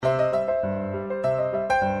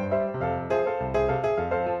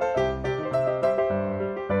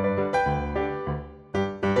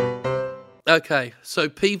Okay, so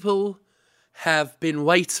people have been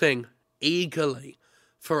waiting eagerly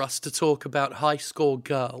for us to talk about High Score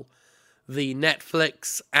Girl, the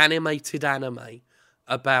Netflix animated anime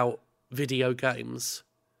about video games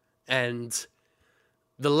and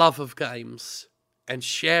the love of games and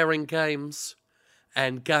sharing games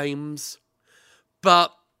and games.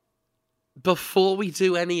 But before we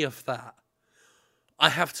do any of that, I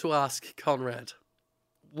have to ask Conrad,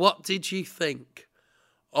 what did you think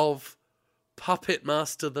of Puppet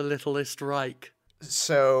Master the Littlest Reich?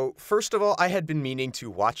 So, first of all, I had been meaning to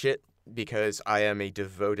watch it because I am a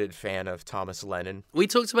devoted fan of Thomas Lennon. We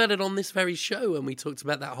talked about it on this very show, and we talked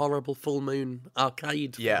about that horrible Full Moon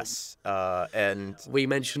arcade film. Yes, and We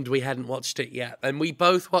mentioned we hadn't watched it yet, and we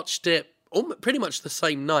both watched it pretty much the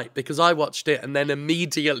same night, because I watched it and then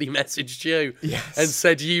immediately messaged you Yes. and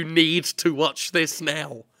said, you need to watch this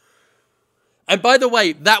now. And by the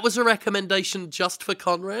way, that was a recommendation just for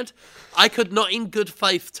Conrad. I could not in good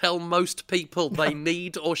faith tell most people they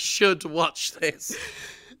need or should watch this.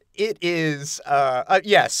 it is,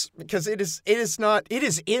 yes, because it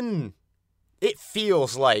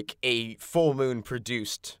feels like a Full Moon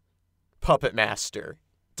produced Puppet Master,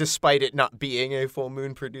 despite it not being a Full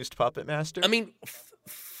Moon produced Puppet Master. I mean,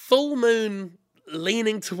 Full Moon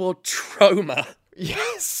leaning toward trauma.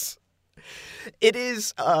 Yes. It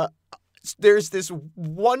is, there's this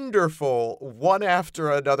wonderful one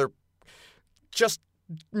after another, just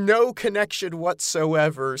no connection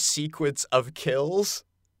whatsoever sequence of kills.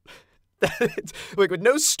 Like, with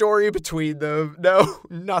no story between them,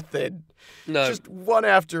 nothing. No. Just one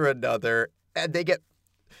after another, and they get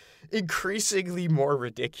increasingly more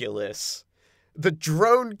ridiculous. The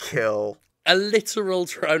drone kill. A literal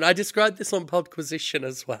drone. I described this on Podquisition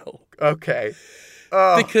as well. Okay.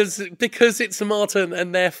 Because it's Martin,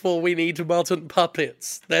 and therefore we need Martin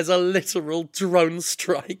puppets. There's a literal drone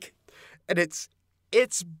strike. And it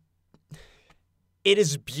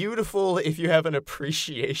is beautiful if you have an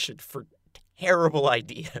appreciation for terrible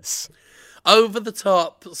ideas. Over the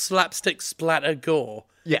top, slapstick splatter gore.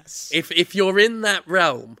 Yes. If you're in that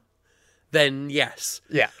realm, then yes.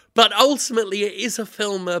 Yeah. But ultimately, it is a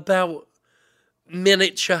film about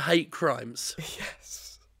miniature hate crimes.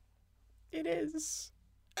 Yes. It is.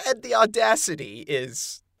 And the audacity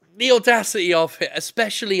is... The audacity of it,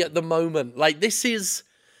 especially at the moment. Like,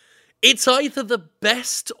 it's either the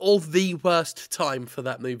best or the worst time for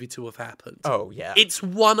that movie to have happened. Oh, yeah. It's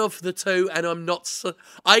one of the two, and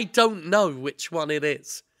I don't know which one it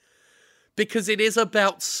is. Because it is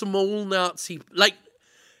about small Nazi... Like,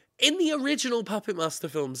 in the original Puppet Master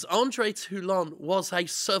films, Andre Toulon was a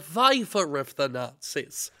survivor of the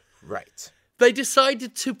Nazis. Right. They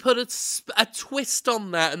decided to put a twist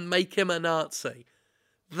on that and make him a Nazi.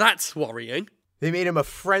 That's worrying. They made him a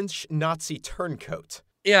French Nazi turncoat.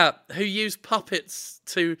 Yeah, who used puppets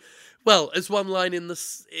to, well, as one line in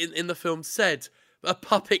the film said, a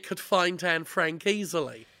puppet could find Anne Frank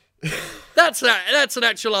easily. That's an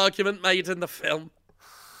actual argument made in the film.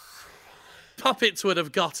 Puppets would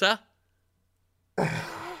have got her.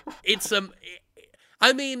 It's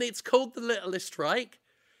called The Littlest Reich.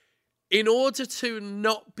 In order to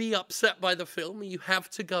not be upset by the film, you have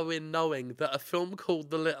to go in knowing that a film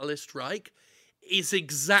called The Littlest Reich is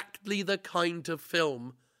exactly the kind of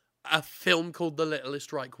film a film called The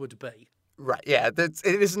Littlest Reich would be. Right, yeah, it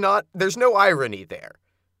is not, there's no irony there.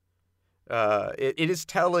 It is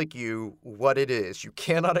telling you what it is. You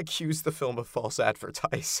cannot accuse the film of false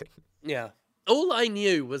advertising. Yeah. All I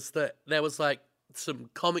knew was that there was, like, some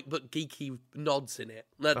comic book geeky nods in it.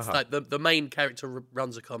 That's like the main character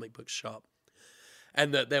runs a comic book shop.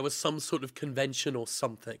 And that there was some sort of convention or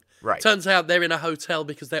something. Right. Turns out they're in a hotel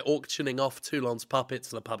because they're auctioning off Toulon's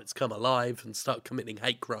puppets, and the puppets come alive and start committing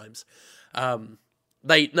hate crimes.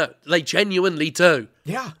 They genuinely do.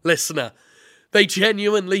 Yeah. Listener. They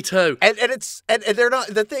genuinely do. And they're not,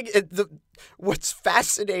 the thing, what's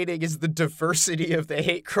fascinating is the diversity of the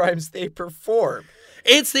hate crimes they perform.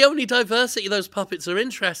 It's the only diversity those puppets are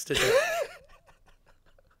interested in.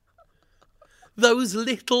 Those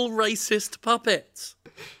little racist puppets.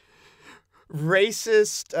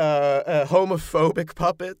 Racist, homophobic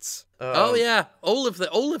puppets. Oh yeah, all of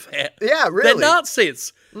it. Yeah, really. They're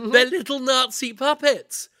Nazis. Mm-hmm. They're little Nazi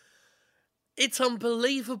puppets. It's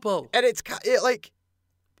unbelievable. And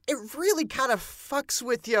it really kind of fucks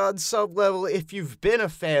with you on some level if you've been a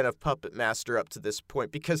fan of Puppet Master up to this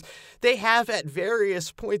point, because they have at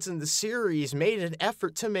various points in the series made an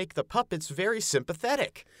effort to make the puppets very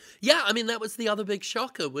sympathetic. Yeah, I mean, that was the other big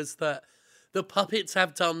shocker, was that the puppets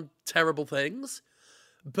have done terrible things,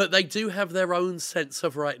 but they do have their own sense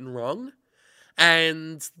of right and wrong.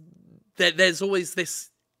 And there's always this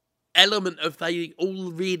element of they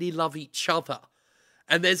all really love each other.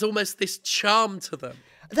 And there's almost this charm to them.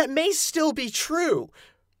 That may still be true.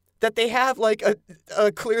 That they have, like,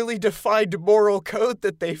 a clearly defined moral code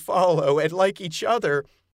that they follow and like each other.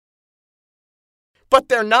 But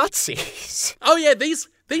they're Nazis. Oh yeah, these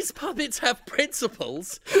puppets have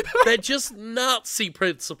principles. They're just Nazi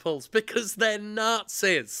principles because they're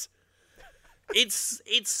Nazis. It's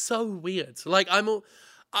so weird. Like,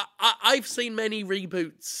 I've seen many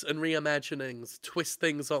reboots and reimaginings twist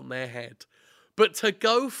things on their head. But to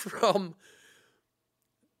go from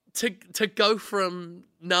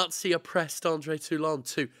Nazi oppressed Andre Toulon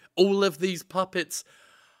to all of these puppets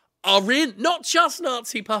are not just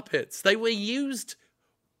Nazi puppets. They were used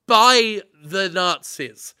by the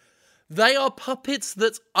Nazis. They are puppets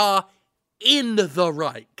that are in the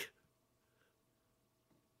Reich.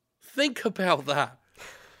 Think about that.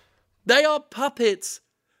 They are puppets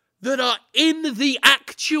that are in the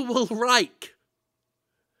actual Reich.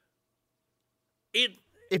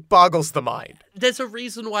 It boggles the mind. There's a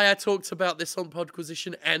reason why I talked about this on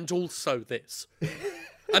Podquisition and also this.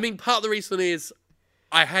 I mean, part of the reason is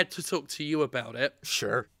I had to talk to you about it.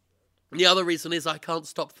 Sure. The other reason is I can't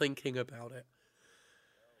stop thinking about it.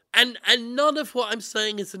 And none of what I'm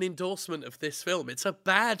saying is an endorsement of this film. It's a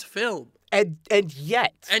bad film. And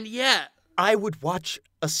yet... And yet... I would watch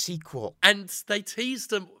a sequel. And they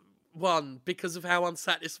teased one because of how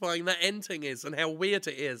unsatisfying that ending is and how weird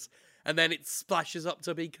it is. And then it splashes up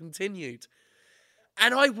to be continued.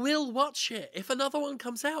 And I will watch it. If another one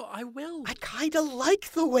comes out, I will. I kind of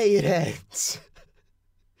like the way it ends.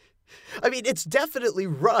 I mean, it's definitely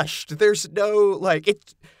rushed. There's no, like,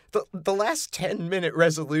 it's the last 10-minute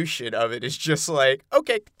resolution of it is just like,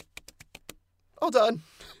 okay, all done.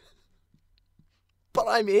 But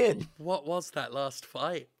I'm in. What was that last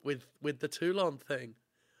fight with the Toulon thing?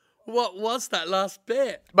 What was that last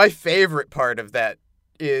bit? My favorite part of that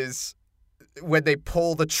is when they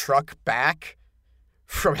pull the truck back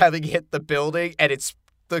from having hit the building and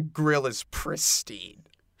the grill is pristine.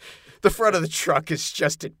 The front of the truck is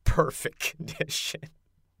just in perfect condition.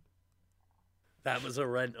 That was a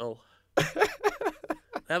rental.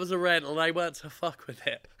 That was a rental. They weren't to fuck with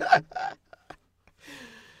it.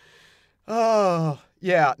 Oh,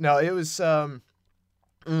 yeah. No, it was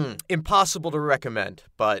impossible to recommend,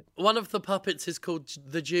 but... One of the puppets is called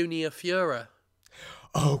the Junior Führer.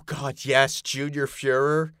 Oh, God, yes, Junior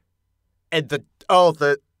Führer. And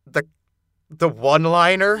the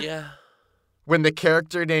one-liner? Yeah. When the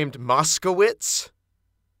character named Moskowitz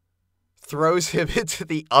throws him into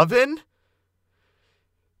the oven?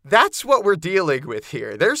 That's what we're dealing with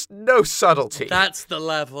here. There's no subtlety. That's the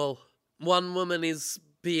level. One woman is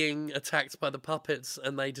being attacked by the puppets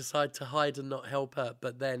and they decide to hide and not help her,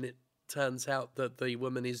 but then it turns out that the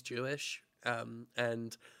woman is Jewish,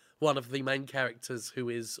 and one of the main characters, who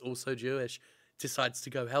is also Jewish, decides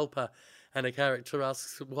to go help her, and a character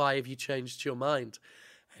asks, "Why have you changed your mind?"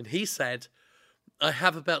 And he said, "I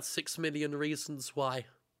have about 6 million reasons why."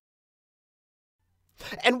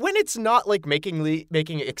 And when it's not like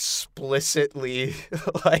making explicitly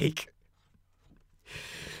like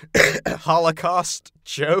Holocaust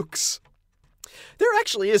jokes, there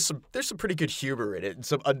actually is there's some pretty good humor in it and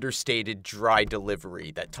some understated dry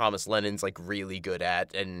delivery that Thomas Lennon's like really good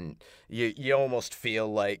at, and you almost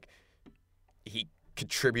feel like he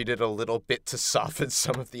contributed a little bit to soften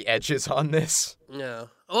some of the edges on this. Yeah.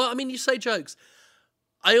 Well, I mean, you say jokes.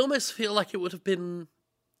 I almost feel like it would have been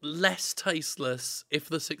less tasteless if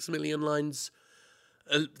the 6 million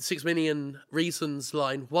reasons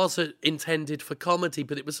line wasn't intended for comedy,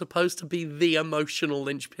 but it was supposed to be the emotional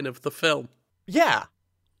linchpin of the film. Yeah.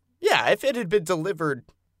 Yeah, if it had been delivered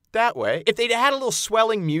that way, if they'd had a little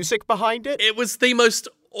swelling music behind it. It was the most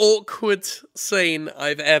awkward scene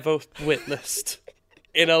I've ever witnessed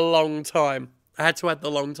in a long time. I had to add the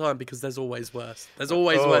long time because there's always worse. There's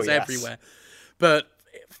always worse everywhere. But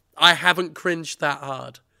I haven't cringed that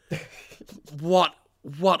hard. What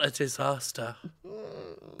a disaster.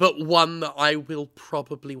 But one that I will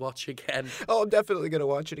probably watch again. Oh, I'm definitely going to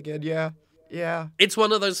watch it again, yeah. Yeah. It's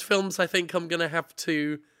one of those films I think I'm going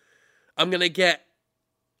to get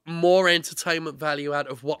more entertainment value out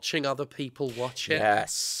of watching other people watch it.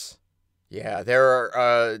 Yes. Yeah, there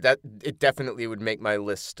are, it definitely would make my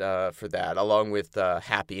list for that, along with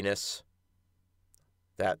Happiness.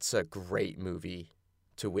 That's a great movie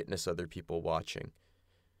to witness other people watching.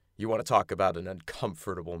 You want to talk about an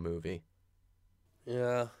uncomfortable movie.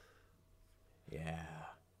 Yeah. Yeah.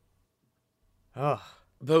 Oh.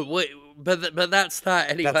 But that's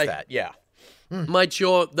that anyway. That's that, yeah. My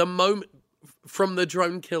jaw, the moment, from the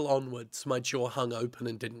drone kill onwards, my jaw hung open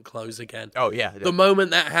and didn't close again. Oh, yeah. The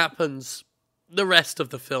moment that happens, the rest of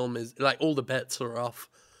the film is, like, all the bets are off.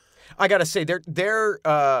 I gotta say, their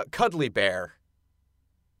Cuddly Bear,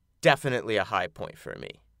 definitely a high point for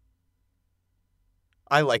me.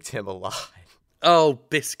 I liked him a lot. Oh,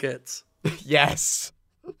 biscuits. Yes.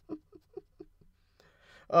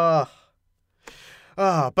 But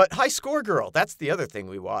High Score Girl, that's the other thing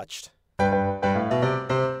we watched.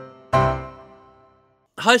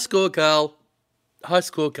 High Score Girl.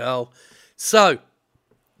 So,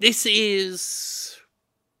 this is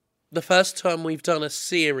the first time we've done a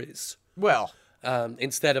series. Well,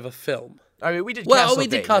 instead of a film. I mean, we did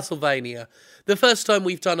Castlevania. The first time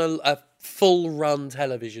we've done a full-run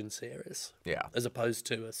television series. Yeah. As opposed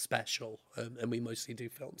to a special, and we mostly do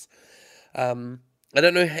films. I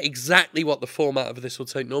don't know exactly what the format of this will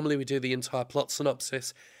take. Normally we do the entire plot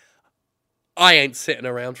synopsis. I ain't sitting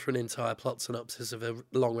around for an entire plot synopsis of a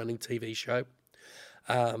long-running TV show.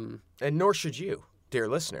 And nor should you, dear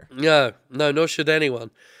listener. No, nor should anyone.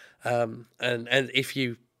 And if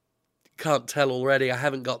you can't tell already, I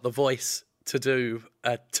haven't got the voice to do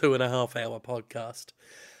a 2.5-hour podcast.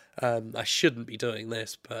 I shouldn't be doing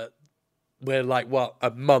this, but we're like,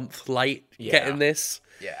 a month late getting this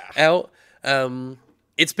out.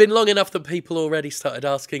 It's been long enough that people already started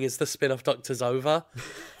asking, is the spin-off Doctors over?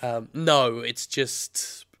 No, it's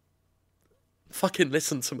just... fucking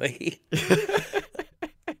listen to me.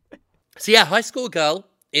 So yeah, High Score Girl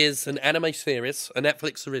is an anime series, a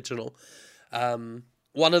Netflix original.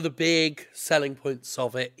 One of the big selling points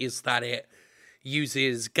of it is that it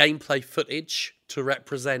uses gameplay footage to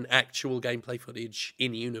represent actual gameplay footage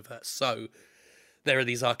in universe. So there are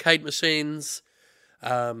these arcade machines,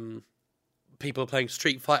 people are playing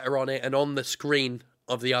Street Fighter on it, and on the screen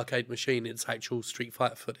of the arcade machine, it's actual Street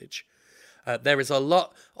Fighter footage. There is a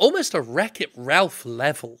lot, almost a Wreck-It Ralph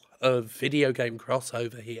level of video game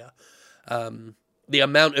crossover here. The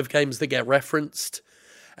amount of games that get referenced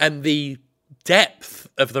and the depth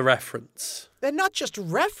of the reference. They're not just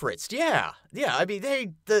referenced, yeah. I mean,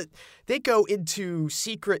 they go into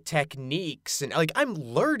secret techniques, and like I'm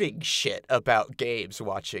learning shit about games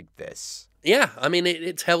watching this. Yeah, I mean,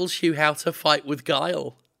 it tells you how to fight with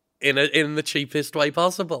guile in the cheapest way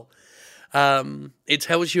possible. It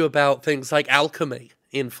tells you about things like alchemy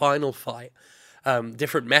in Final Fight,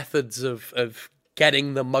 different methods of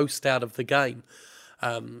getting the most out of the game.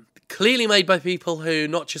 Clearly made by people who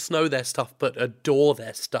not just know their stuff, but adore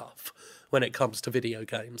their stuff when it comes to video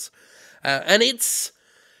games. And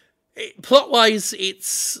plot-wise,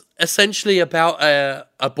 it's essentially about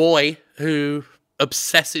a boy who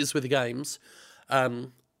obsesses with games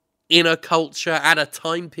in a culture at a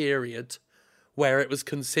time period where it was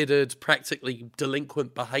considered practically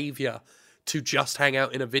delinquent behaviour to just hang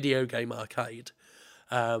out in a video game arcade.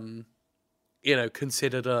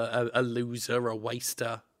 Considered a loser, a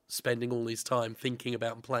waster, spending all his time thinking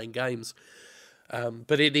about and playing games.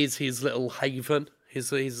 But it is his little haven,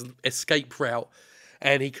 his escape route,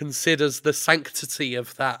 and he considers the sanctity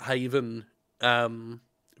of that haven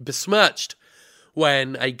besmirched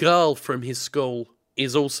when a girl from his school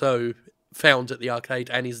is also found at the arcade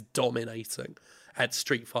and is dominating at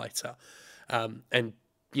Street Fighter. And,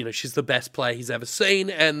 she's the best player he's ever seen,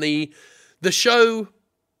 and the show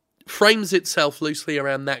frames itself loosely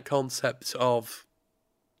around that concept of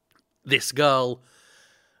this girl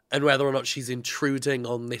and whether or not she's intruding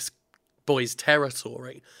on this boy's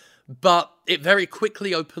territory. But it very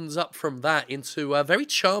quickly opens up from that into a very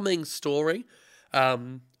charming story, a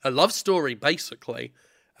love story, basically,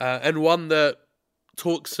 and one that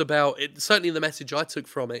talks about it. Certainly the message I took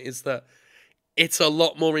from it is that it's a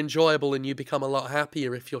lot more enjoyable and you become a lot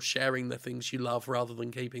happier if you're sharing the things you love rather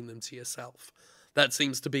than keeping them to yourself. That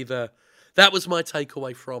seems to be that was my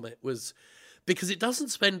takeaway from it, was because it doesn't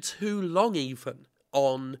spend too long even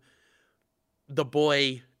on the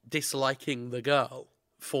boy disliking the girl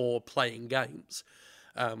for playing games.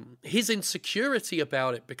 His insecurity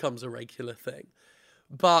about it becomes a regular thing.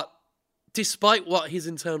 But despite what his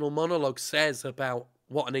internal monologue says about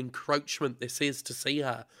what an encroachment this is to see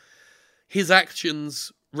her, his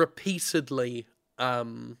actions repeatedly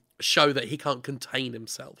show that he can't contain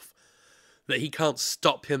himself, that he can't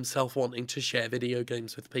stop himself wanting to share video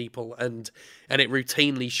games with people, and it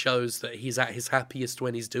routinely shows that he's at his happiest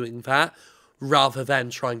when he's doing that, rather than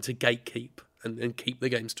trying to gatekeep and keep the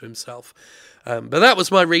games to himself. But that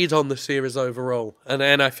was my read on the series overall, and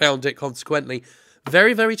I found it consequently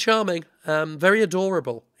very, very charming, very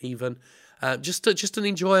adorable even, just an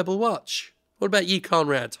enjoyable watch. What about you,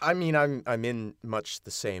 Conrad? I mean, I'm in much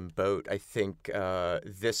the same boat. I think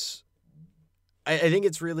this I think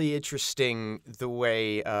it's really interesting the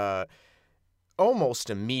way almost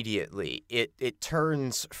immediately it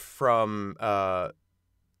turns from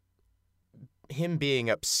him being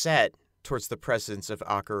upset towards the presence of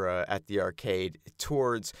Akira at the arcade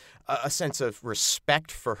towards a sense of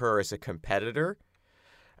respect for her as a competitor,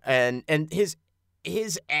 and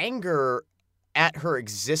his anger at her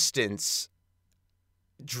existence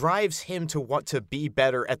drives him to want to be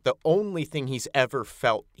better at the only thing he's ever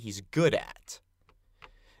felt he's good at.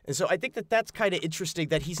 And so I think that that's kind of interesting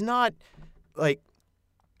that he's not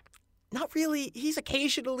really, he's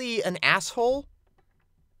occasionally an asshole.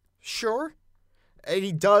 Sure. And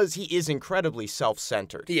he is incredibly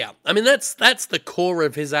self-centered. Yeah, I mean, that's the core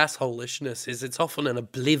of his assholishness, is it's often an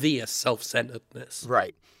oblivious self-centeredness.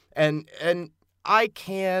 Right. And I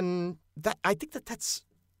think that's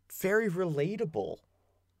very relatable.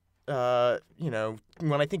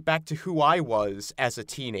 When I think back to who I was as a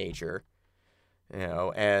teenager,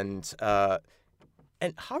 and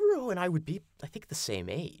Haruo and I would be, I think, the same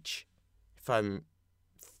age. If I'm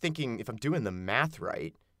doing the math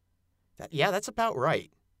right, that's about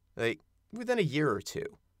right. Like, within a year or two.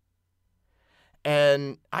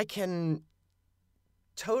 And I can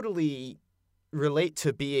totally relate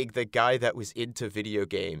to being the guy that was into video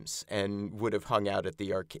games and would have hung out at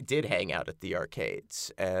the hang out at the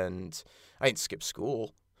arcades. And I didn't skip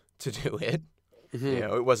school to do it.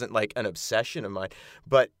 Mm-hmm. It wasn't like an obsession of mine.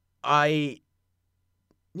 But I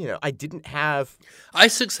didn't have... I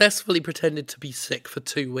successfully pretended to be sick for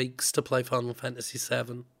 2 weeks to play Final Fantasy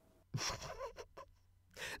VII.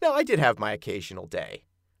 No, I did have my occasional day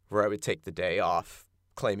where I would take the day off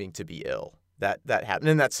claiming to be ill. That happened,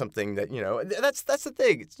 and that's something that, that's the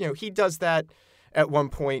thing. He does that at one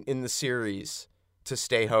point in the series to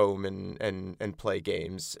stay home and play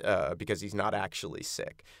games because he's not actually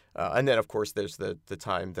sick. And then, of course, there's the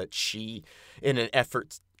time that she, in an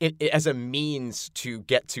effort, as a means to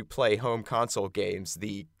get to play home console games,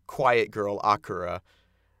 the quiet girl Akira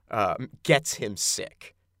gets him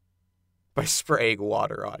sick by spraying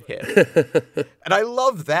water on him. And I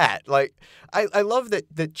love that. Like, I love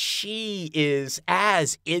that she is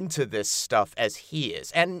as into this stuff as he is.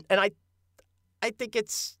 And I think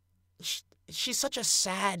she's such a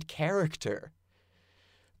sad character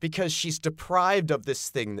because she's deprived of this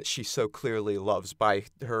thing that she so clearly loves by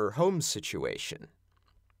her home situation.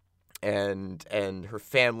 And her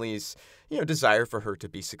family's, desire for her to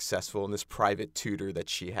be successful, and this private tutor that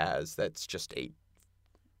she has that's just a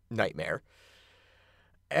nightmare.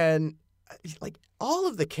 And like, all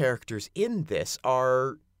of the characters in this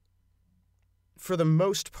are, for the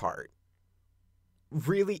most part,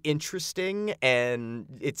 really interesting,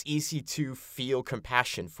 and it's easy to feel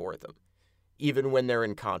compassion for them, even when they're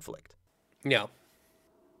in conflict. Yeah.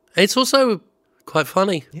 It's also quite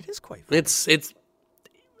funny. It is quite funny. It's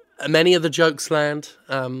many of the jokes land.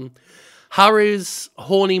 Haru's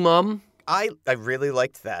horny mom. I really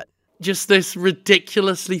liked that. Just this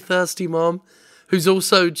ridiculously thirsty mom who's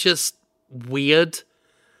also just weird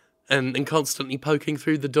and constantly poking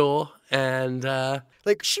through the door. And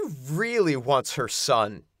she really wants her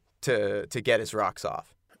son to get his rocks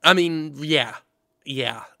off. I mean, yeah.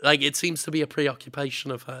 Like, it seems to be a preoccupation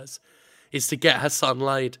of hers, is to get her son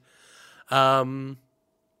laid.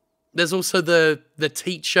 There's also the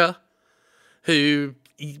teacher who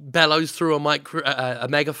bellows through a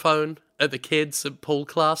megaphone at the kids at pool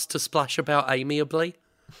class to splash about amiably.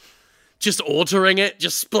 Just ordering it,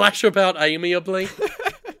 just splash about amiably.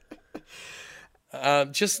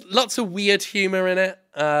 Just lots of weird humor in it.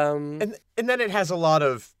 And then it has a lot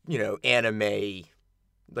of, anime,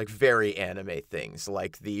 like very anime things,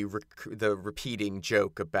 like the repeating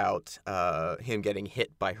joke about him getting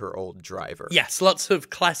hit by her old driver. Yes, lots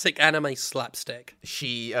of classic anime slapstick.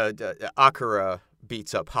 She, Akira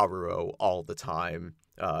beats up Haruo all the time.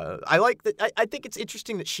 I like that. I think it's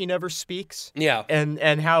interesting that she never speaks. Yeah.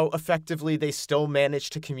 And how effectively they still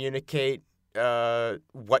manage to communicate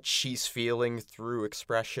what she's feeling through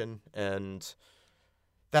expression, and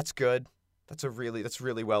that's good. That's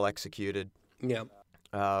really well executed. Yeah.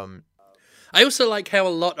 I also like how a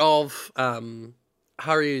lot of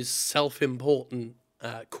Haru's self-important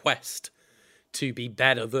quest to be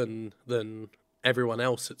better than everyone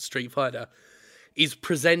else at Street Fighter is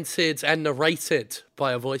presented and narrated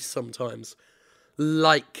by a voice sometimes,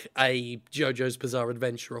 like a JoJo's Bizarre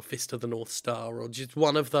Adventure or Fist of the North Star or just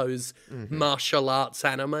one of those martial arts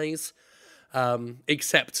animes,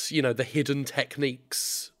 except, the hidden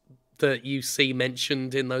techniques that you see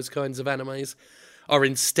mentioned in those kinds of animes are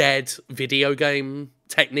instead video game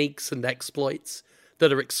techniques and exploits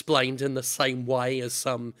that are explained in the same way as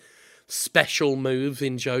some special move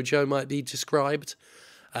in JoJo might be described.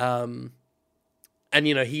 And,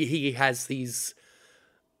 you know, he has these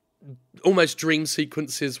almost dream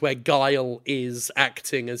sequences where Guile is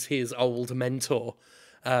acting as his old mentor,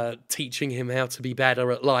 teaching him how to be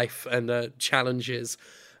better at life and challenges.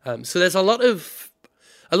 So there's a lot of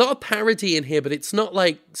parody in here, but it's not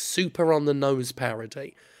like super on the nose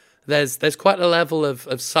parody. There's quite a level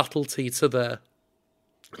of subtlety to the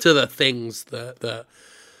things that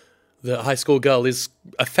High School Girl is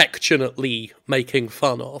affectionately making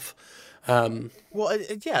fun of. Well,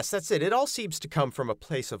 yes, that's it. It all seems to come from a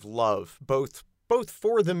place of love, both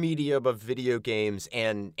for the medium of video games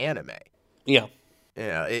and anime. Yeah.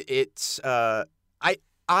 Yeah,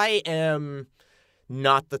 I am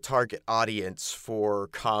not the target audience for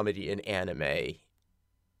comedy in anime.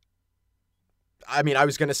 I mean, I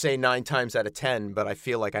was going to say 9 times out of 10, but I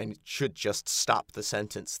feel like I should just stop the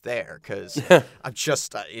sentence there, because I'm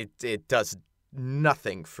just, it does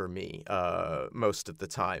nothing for me most of the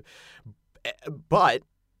time. But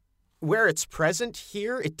where it's present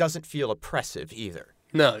here, it doesn't feel oppressive either.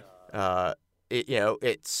 No.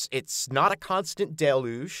 It's not a constant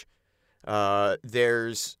deluge. The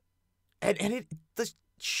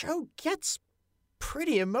show gets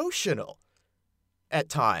pretty emotional at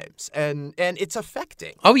times, and it's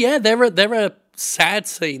affecting. Oh yeah, there are sad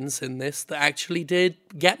scenes in this that actually did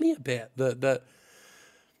get me a bit. That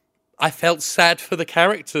I felt sad for the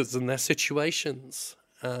characters and their situations.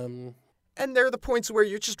 And there are the points where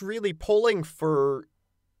you're just really pulling for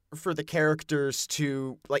the characters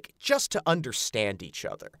to, like, just to understand each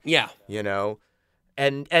other. Yeah. You know?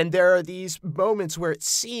 And there are these moments where it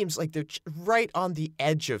seems like they're right on the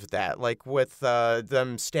edge of that, like with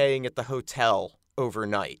them staying at the hotel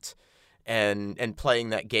overnight and playing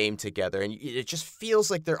that game together. And it just feels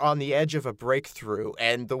like they're on the edge of a breakthrough.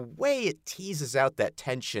 And the way it teases out that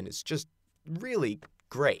tension is just really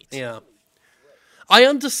great. Yeah. I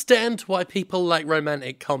understand why people like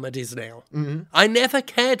romantic comedies now. Mm-hmm. I never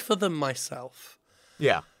cared for them myself.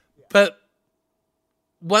 Yeah. But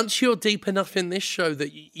once you're deep enough in this show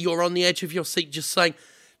that you're on the edge of your seat just saying,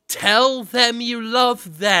 tell them you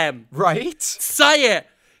love them. Right? Say it.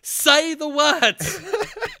 Say the words.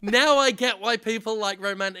 Now I get why people like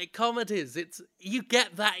romantic comedies. You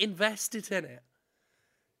get that invested in it.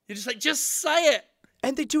 You're just like, just say it.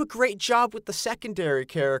 And they do a great job with the secondary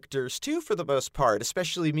characters too, for the most part,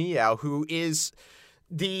 especially Meow, who is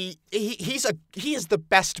he is the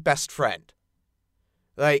best friend.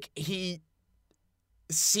 Like, he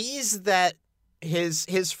sees that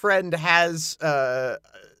his friend has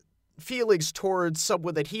feelings towards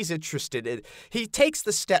someone that he's interested in. He takes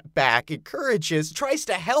the step back, encourages, tries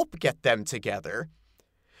to help get them together.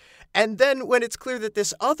 And then when it's clear that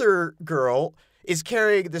this other girl is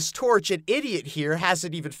carrying this torch, an idiot here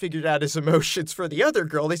hasn't even figured out his emotions for the other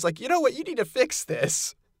girl. He's like, you know what? You need to fix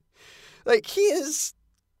this. Like, he is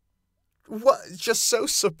just so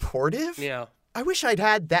supportive. Yeah. I wish I'd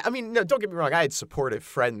had that. I mean, no, don't get me wrong. I had supportive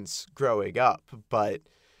friends growing up, but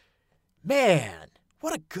man,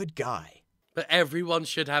 what a good guy. But everyone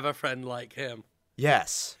should have a friend like him.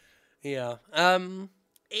 Yes. Yeah.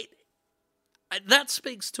 That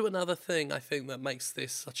speaks to another thing I think that makes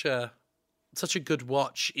this such a good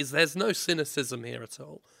watch, is there's no cynicism here at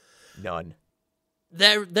all. None.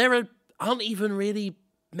 There aren't even really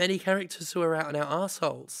many characters who are out and out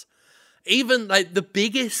arseholes. Even like the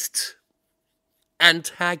biggest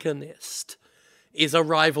antagonist is a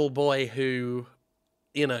rival boy who,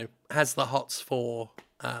 you know, has the hots for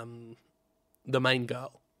the main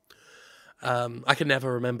girl. I can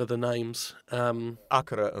never remember the names.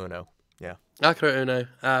 Akira Uno. Yeah. Akira Uno.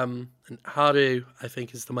 And Haru, I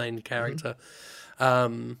think, is the main character.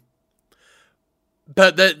 Mm-hmm.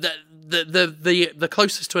 But the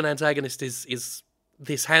closest to an antagonist is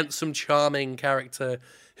this handsome, charming character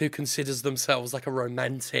who considers themselves like a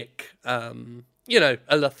romantic, a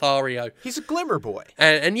Lothario. He's a glimmer boy.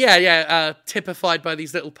 And typified by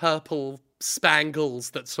these little purple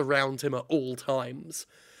spangles that surround him at all times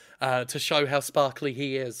to show how sparkly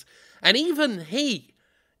he is. And even he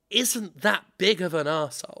isn't that big of an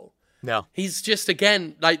arsehole. No. He's just,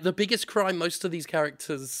 again, like, the biggest crime most of these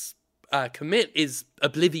characters commit is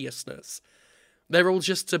obliviousness. They're all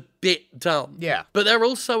just a bit dumb. Yeah. But they're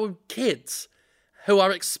also kids who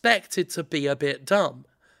are expected to be a bit dumb,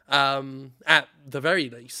 at the very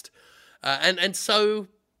least. And so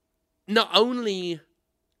not only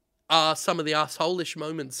are some of the arsehole-ish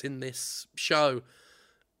moments in this show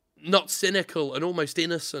not cynical and almost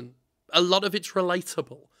innocent, a lot of it's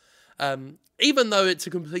relatable. Even though it's a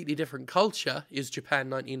completely different culture, is Japan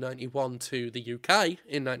 1991 to the UK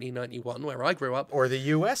in 1991, where I grew up. Or the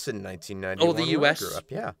US in 1991, or the US. where I grew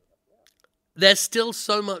up, yeah. There's still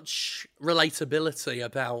so much relatability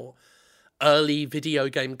about early video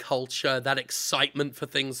game culture, that excitement for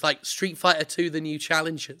things like Street Fighter 2, The New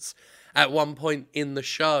Challengers. At one point in the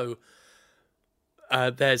show,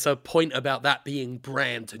 there's a point about that being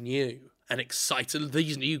brand new and excited,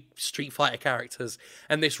 these new Street Fighter characters,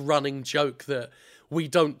 and this running joke that we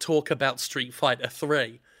don't talk about Street Fighter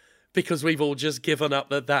 3 because we've all just given up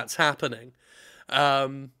that that's happening.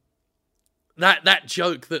 That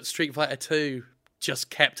joke that Street Fighter 2 just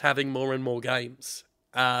kept having more and more games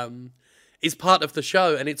is part of the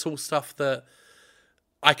show, and it's all stuff that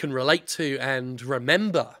I can relate to and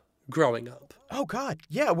remember growing up. Oh, God.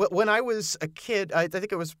 Yeah, when I was a kid, I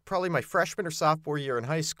think it was probably my freshman or sophomore year in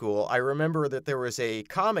high school, I remember that there was a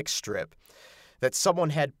comic strip that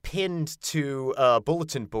someone had pinned to a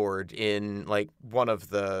bulletin board in, like, one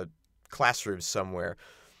of the classrooms somewhere.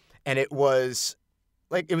 And it was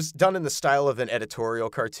done in the style of an editorial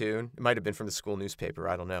cartoon. It might have been from the school newspaper,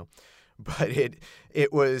 I don't know. But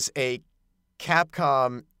it was a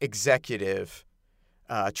Capcom executive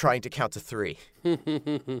trying to count to 3.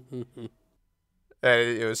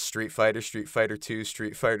 It was Street Fighter 2,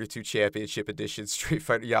 Street Fighter 2 Championship Edition, Street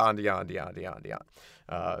Fighter, yonder.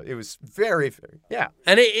 It was very, very, yeah.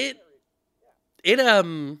 And it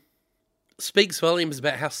speaks volumes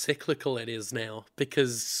about how cyclical it is now,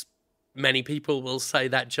 because many people will say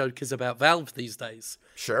that joke is about Valve these days.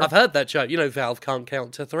 Sure. I've heard that joke. Valve can't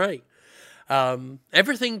count to 3.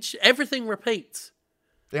 Everything repeats.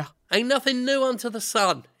 Yeah. Ain't nothing new under the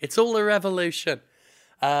sun. It's all a revolution.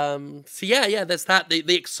 There's that.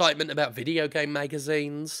 The excitement about video game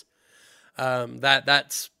magazines.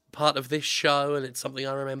 That's part of this show, and it's something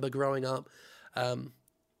I remember growing up.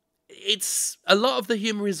 It's a lot of the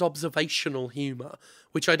humor is observational humor,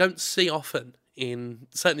 which I don't see often in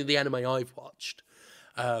certainly the anime I've watched.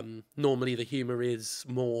 Normally the humor is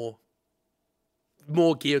more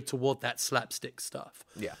geared toward that slapstick stuff.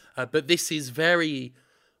 Yeah. But this is very,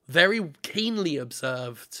 very keenly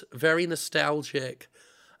observed, very nostalgic,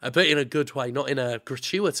 but in a good way, not in a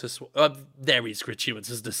gratuitous way. There is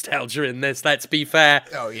gratuitous nostalgia in this, let's be fair.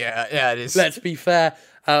 Oh, yeah, it is. Let's be fair.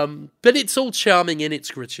 But it's all charming in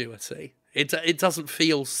its gratuity. It doesn't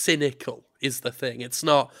feel cynical, is the thing. It's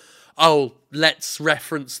not, oh, let's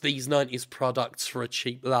reference these 90s products for a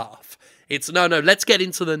cheap laugh. It's, no, let's get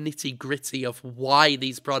into the nitty-gritty of why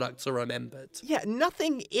these products are remembered. Yeah,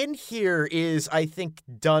 nothing in here is, I think,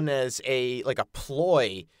 done as a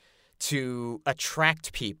ploy to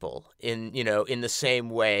attract people in the same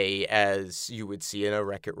way as you would see in a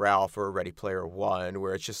Wreck-It Ralph or a Ready Player One,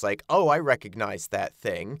 where it's just like, oh, I recognize that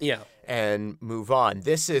thing. Yeah. And move on.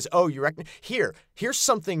 This is, oh, you recognize, here's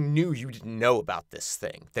something new you didn't know about this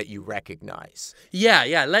thing that you recognize.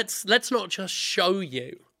 Yeah, let's not just show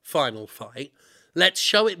you Final Fight. Let's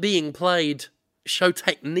show it being played, show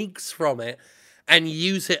techniques from it, and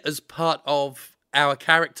use it as part of our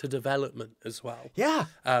character development as well. Yeah.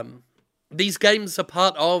 These games are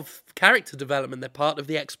part of character development. They're part of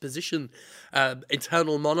the exposition.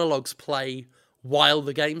 Internal monologues play while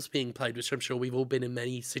the game's being played, which I'm sure we've all been in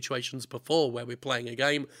many situations before where we're playing a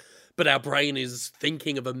game, but our brain is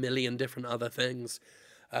thinking of a million different other things.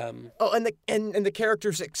 And the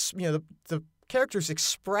characters, the characters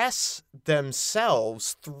express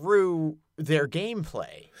themselves through their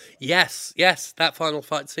gameplay. Yes, that Final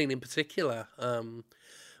Fight scene in particular,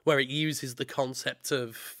 where it uses the concept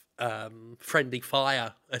of friendly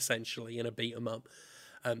fire, essentially, in a beat-em-up.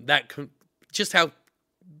 Just how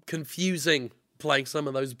confusing playing some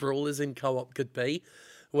of those brawlers in co-op could be,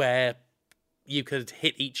 where you could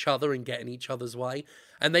hit each other and get in each other's way.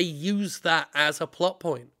 And they use that as a plot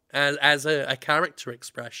point, as a character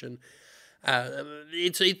expression.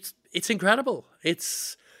 It's incredible.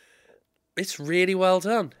 It's really well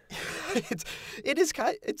done.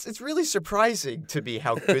 It's really surprising to me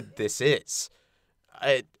how good this is.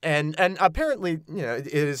 And apparently, it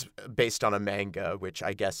is based on a manga, which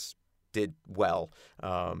I guess did well.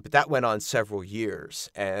 But that went on several years.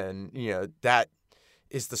 And, that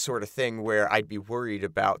is the sort of thing where I'd be worried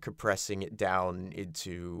about compressing it down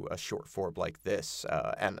into a short form like this.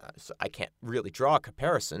 And I can't really draw a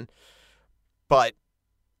comparison. But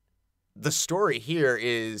the story here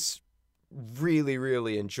is really,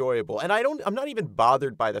 really enjoyable. And I'm not even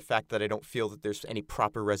bothered by the fact that I don't feel that there's any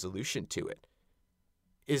proper resolution to it.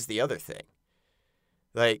 Is the other thing.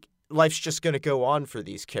 Life's just going to go on for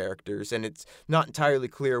these characters, and it's not entirely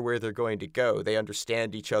clear where they're going to go. They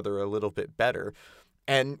understand each other a little bit better.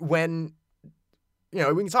 And when we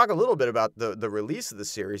can talk a little bit about the release of the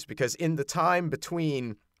series, because in the time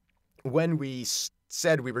between when we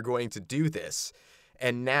said we were going to do this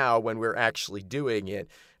and now when we're actually doing it,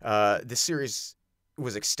 the series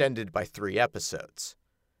was extended by 3 episodes.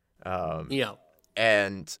 Yeah.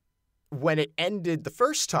 And when it ended the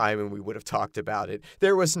first time and we would have talked about it,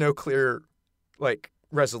 there was no clear,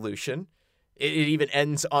 resolution. It even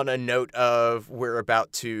ends on a note of we're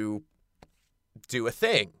about to do a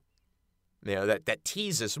thing. That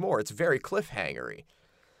teases more. It's very cliffhangery.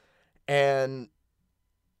 And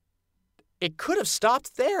it could have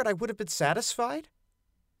stopped there and I would have been satisfied.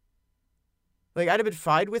 I'd have been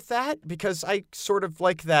fine with that because I sort of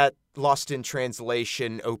like that lost in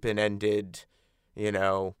translation, open-ended,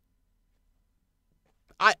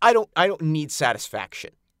 I don't need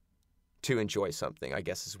satisfaction to enjoy something, I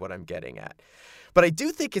guess is what I'm getting at. But I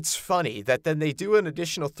do think it's funny that then they do an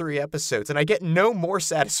additional 3 episodes and I get no more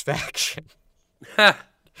satisfaction.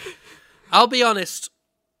 I'll be honest.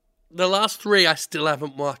 The last 3 I still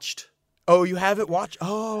haven't watched. Oh, you haven't watched?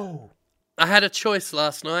 Oh. I had a choice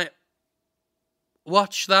last night.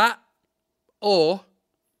 Watch that, or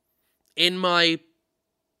in my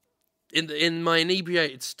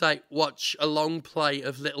inebriated state, watch a long play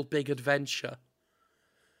of Little Big Adventure.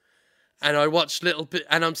 And I watched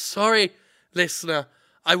and I'm sorry, listener,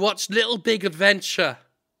 I watched Little Big Adventure.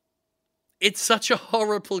 It's such a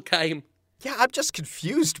horrible game. Yeah, I'm just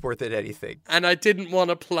confused more than anything. And I didn't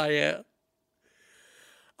want to play it.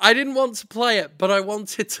 I didn't want to play it, but I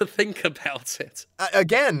wanted to think about it.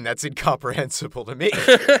 Again, that's incomprehensible to me.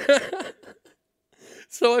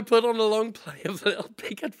 So I put on a long play of Little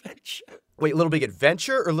Big Adventure. Wait, Little Big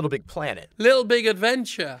Adventure or Little Big Planet? Little Big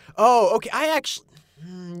Adventure. Oh, okay. I actually...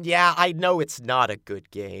 Yeah, I know it's not a good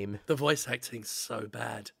game. The voice acting's so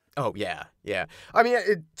bad. Oh, yeah. I mean,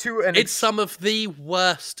 it's some of the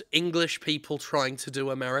worst English people trying to do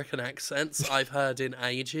American accents I've heard in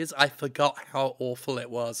ages. I forgot how awful it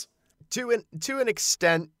was. To an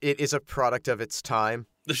extent, it is a product of its time.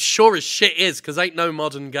 The sure as shit is, because ain't no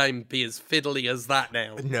modern game be as fiddly as that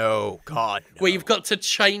now. No, God, no. Where you've got to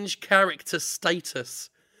change character status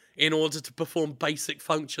in order to perform basic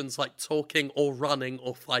functions like talking or running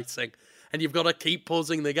or fighting. And you've got to keep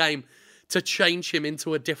pausing the game to change him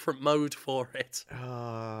into a different mode for it.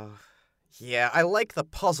 Yeah, I like the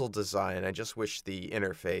puzzle design. I just wish the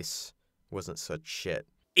interface wasn't such shit.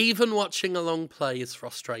 Even watching a long play is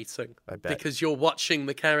frustrating. I bet. Because you're watching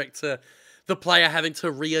the player having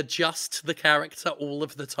to readjust the character all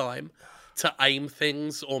of the time to aim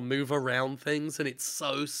things or move around things, and it's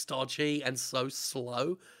so stodgy and so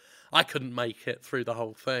slow. I couldn't make it through the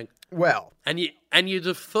whole thing. Well. And you'd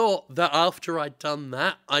have thought that after I'd done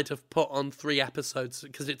that, I'd have put on 3 episodes,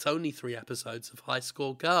 because it's only 3 episodes of High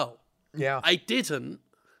School Girl. Yeah. I didn't.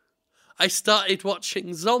 I started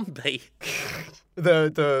watching Zombie.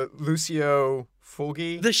 the Lucio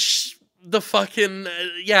Fulci? The fucking,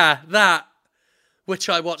 that. Which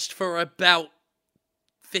I watched for about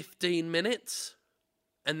 15 minutes.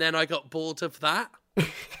 And then I got bored of that.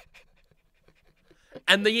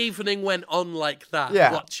 And the evening went on like that,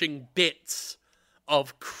 watching bits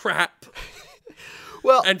of crap,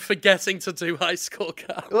 and forgetting to do High School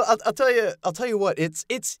Girl. Well, I'll tell you what.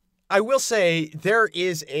 It's. I will say there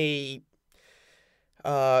is a.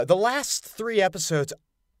 The last 3 episodes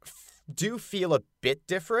do feel a bit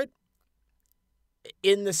different,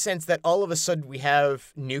 in the sense that all of a sudden we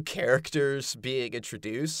have new characters being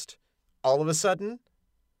introduced. All of a sudden,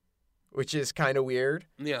 which is kind of weird.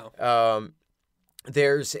 Yeah.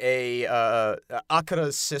 There's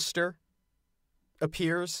Akira's sister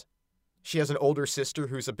appears. She has an older sister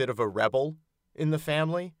who's a bit of a rebel in the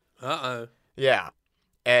family. Uh-oh. Yeah.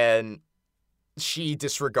 And she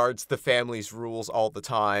disregards the family's rules all the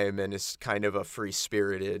time and is kind of a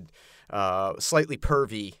free-spirited, slightly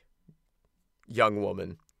pervy young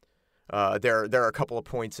woman. There are a couple of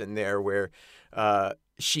points in there where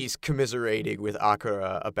she's commiserating with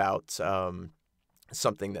Akira about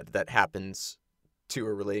something that happens to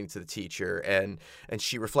her relating to the teacher, and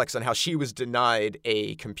she reflects on how she was denied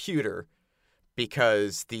a computer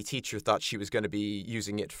because the teacher thought she was going to be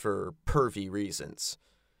using it for pervy reasons,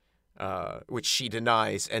 which she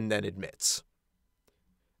denies and then admits.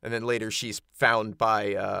 And then later she's found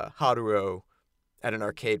by Haruo at an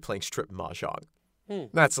arcade playing strip mahjong.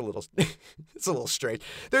 That's a little it's a little strange.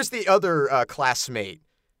 There's the other classmate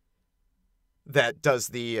that does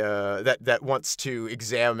the that wants to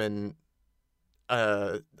examine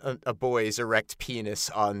a boy's erect penis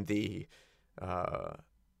on the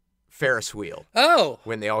Ferris wheel. Oh.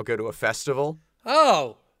 When they all go to a festival.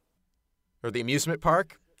 Oh. Or the amusement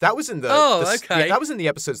park. That was in the okay. Yeah, that was in the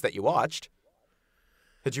episodes that you watched.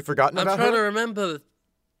 Had you forgotten I'm about trying her? to remember.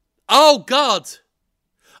 Oh, God.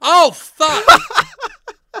 Oh, fuck.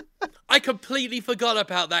 I completely forgot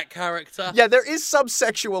about that character. Yeah, there is some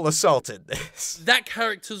sexual assault in this. That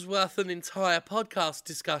character's worth an entire podcast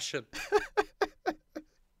discussion.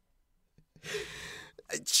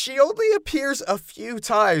 She only appears a few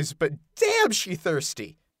times, but damn, she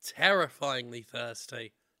thirsty. Terrifyingly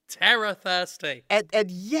thirsty. Terror thirsty.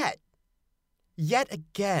 And yet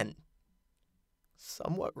again,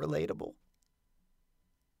 somewhat relatable.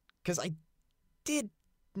 Because I did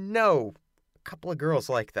know a couple of girls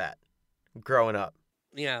like that growing up.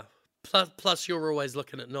 Yeah. Plus, you're always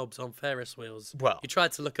looking at knobs on Ferris wheels. Well. You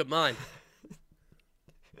tried to look at mine.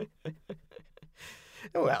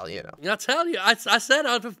 Well, you know. I tell you, I said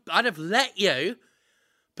I'd have let you,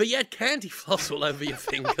 but you had candy floss all over your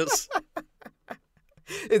fingers.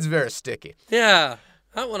 It's very sticky. Yeah.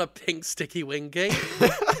 I don't want a pink sticky winky.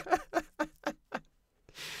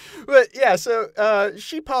 But yeah, so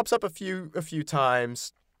she pops up a few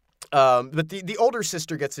times. But the older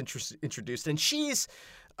sister gets introduced, and she's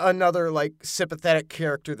another like sympathetic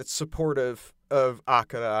character that's supportive of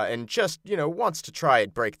Akira and just, you know, wants to try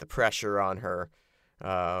and break the pressure on her.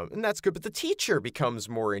 And that's good. But the teacher becomes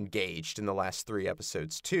more engaged in the last 3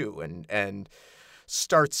 episodes too, and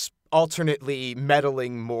starts alternately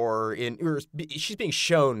meddling more in, or she's being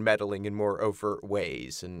shown meddling in more overt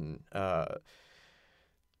ways, and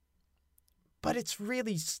but it's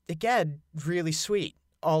really, again, really sweet.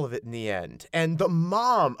 All of it in the end. And the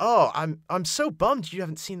mom, I'm so bummed you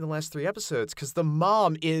haven't seen the last 3 episodes, because the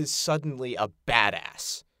mom is suddenly a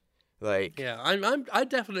badass. Like, Yeah, I'm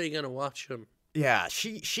definitely gonna watch them. yeah,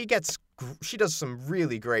 she does some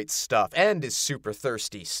really great stuff and is super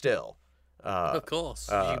thirsty still. Of course,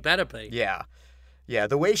 you better be. Yeah,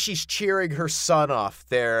 the way she's cheering her son off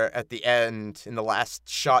there at the end in the last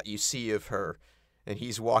shot you see of her, and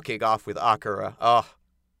he's walking off with Akira. Oh,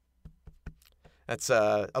 that's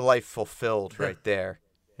a life fulfilled right there.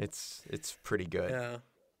 It's pretty good. Yeah.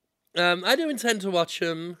 I do intend to watch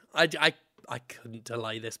them. I couldn't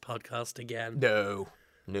delay this podcast again. No.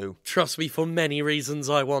 Trust me, for many reasons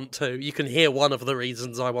I want to. You can hear one of the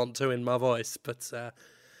reasons I want to in my voice, but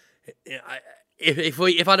if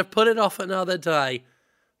I'd have put it off another day,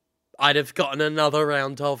 I'd have gotten another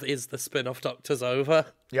round of Is the Spin-off Doctors Over?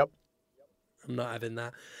 Yep. I'm not having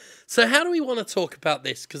that. So how do we want to talk about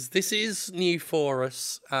this? Because this is new for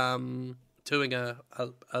us, doing a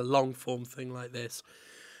long-form thing like this.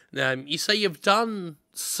 You say you've done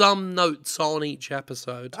some notes on each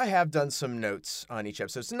episode. I have done some notes on each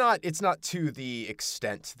episode. It's not to the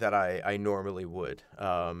extent that I normally would.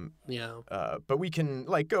 But we can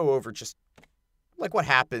like go over just like what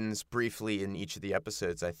happens briefly in each of the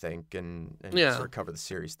episodes, I think, and sort of cover the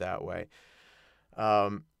series that way.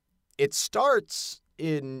 It starts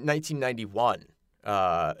in 1991.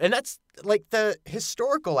 And that's like the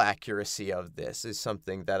historical accuracy of this is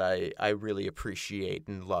something that I really appreciate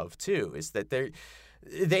and love too, is that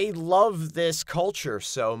they love this culture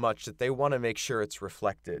so much that they want to make sure it's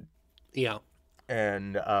reflected. Yeah.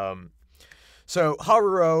 And so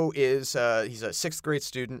Haruo is he's a 6th grade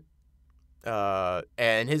student,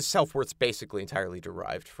 and his self-worth's basically entirely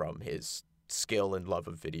derived from his skill and love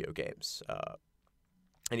of video games.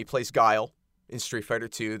 And he plays Guile in Street Fighter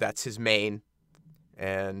 2. That's his main.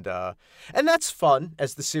 And that's fun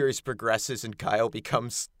as the series progresses and Guile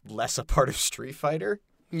becomes less a part of Street Fighter.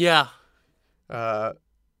 Yeah.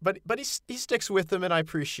 But he sticks with them, and I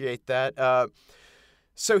appreciate that.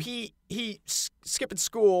 So he skipping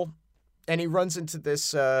school, and he runs into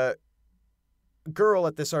this girl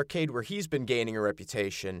at this arcade where he's been gaining a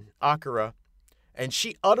reputation, Akira, and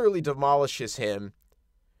she utterly demolishes him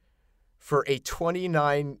for a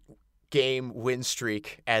 29-game win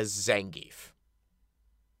streak as Zangief.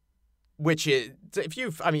 Which is,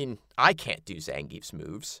 I can't do Zangief's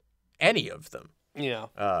moves. Any of them. Yeah.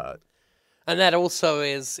 And that also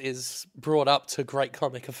is brought up to great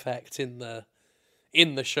comic effect in the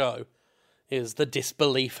show, is the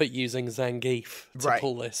disbelief at using Zangief to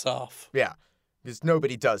pull this off. Yeah, because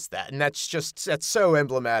nobody does that. And that's so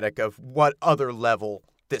emblematic of what other level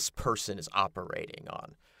this person is operating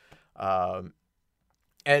on.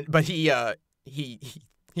 But he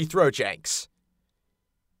throw janks.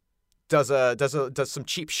 Does some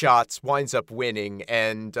cheap shots, winds up winning,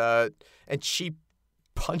 and she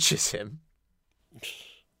punches him,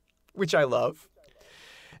 which I love.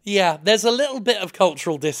 Yeah, there's a little bit of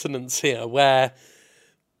cultural dissonance here where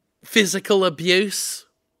physical abuse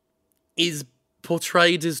is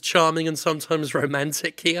portrayed as charming and sometimes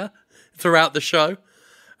romantic here throughout the show.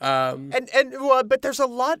 But there's a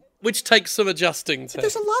lot. Which takes some adjusting to.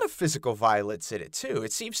 There's a lot of physical violence in it too.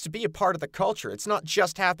 It seems to be a part of the culture. It's not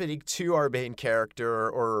just happening to our main character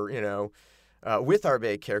or with our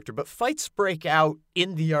main character, but fights break out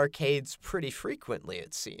in the arcades pretty frequently,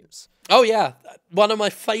 it seems. Oh yeah, one of my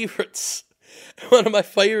favorites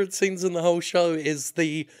scenes in the whole show is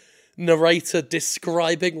the narrator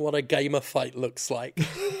describing what a gamer fight looks like.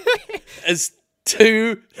 As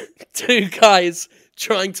two guys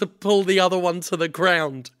trying to pull the other one to the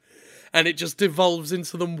ground, and it just devolves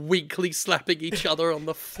into them weakly slapping each other on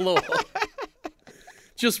the floor.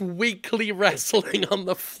 Just weakly wrestling on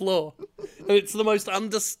the floor. And it's the most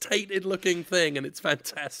understated looking thing, and it's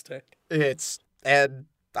fantastic. And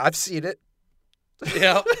I've seen it.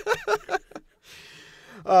 Yeah.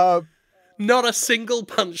 Not a single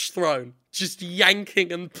punch thrown, just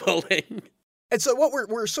yanking and pulling. And so what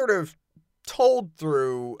we're sort of told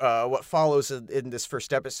through what follows in this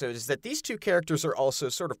first episode is that these two characters are also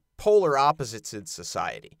sort of polar opposites in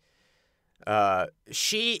society.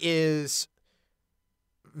 She is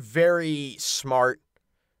very smart,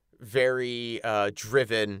 very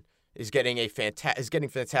driven, is getting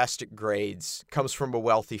fantastic grades, comes from a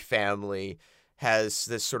wealthy family, has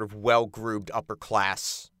this sort of well-groomed upper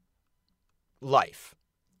class life.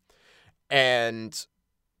 And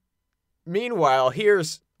meanwhile,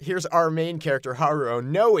 here's our main character, Haruo,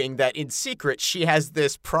 knowing that in secret she has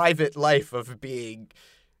this private life of being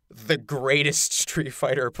the greatest Street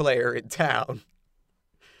Fighter player in town.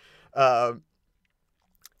 And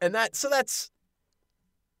then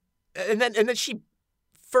she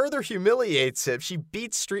further humiliates him. She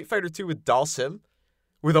beats Street Fighter 2 with Dhalsim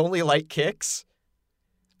with only light kicks.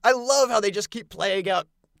 I love how they just keep playing out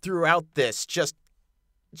throughout this. Just,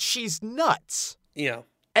 she's nuts. Yeah.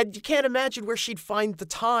 And you can't imagine where she'd find the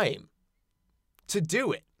time to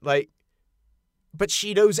do it. But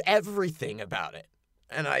she knows everything about it.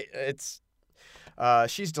 And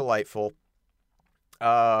she's delightful.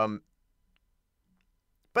 But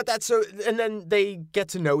that's so, and then they get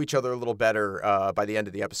to know each other a little better by the end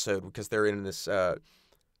of the episode because they're in this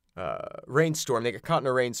rainstorm. They get caught in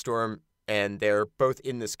a rainstorm, and they're both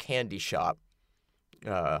in this candy shop.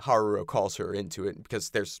 Haruo calls her into it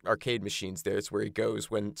because there's arcade machines there. It's where he goes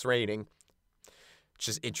when it's raining, which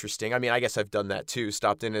is interesting. I mean, I guess I've done that too.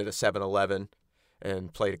 Stopped in at a 7-Eleven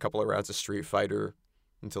and played a couple of rounds of Street Fighter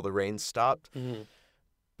until the rain stopped. Mm-hmm.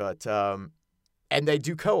 But, and they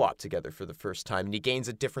do co-op together for the first time, and he gains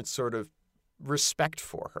a different sort of respect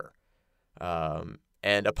for her.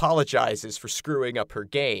 And apologizes for screwing up her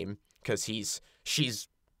game because she's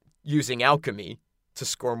using alchemy to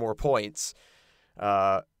score more points.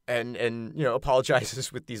 And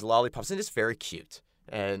apologizes with these lollipops, and it's very cute.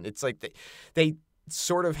 And it's like they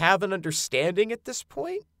sort of have an understanding at this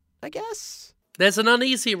point, I guess. There's an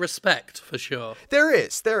uneasy respect, for sure. There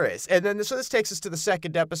is. And then so this takes us to the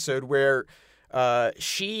second episode where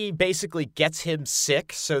she basically gets him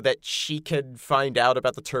sick so that she can find out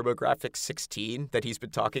about the TurboGrafx 16 that he's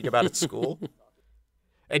been talking about at school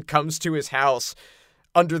and comes to his house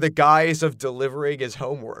under the guise of delivering his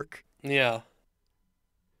homework. Yeah.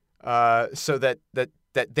 So that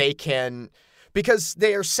they can, because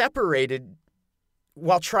they are separated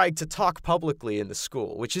while trying to talk publicly in the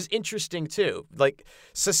school, which is interesting too. Like,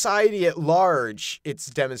 society at large, it's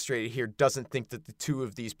demonstrated here, doesn't think that the two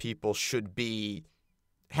of these people should be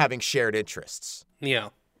having shared interests. Yeah.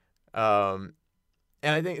 And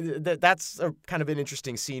I think that's a kind of an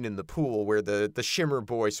interesting scene in the pool where the Shimmer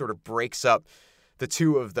boy sort of breaks up the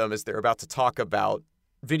two of them as they're about to talk about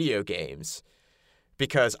video games.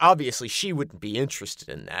 Because obviously she wouldn't be interested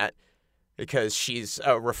in that because she's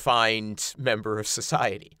a refined member of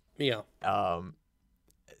society. Yeah.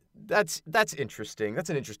 That's interesting. That's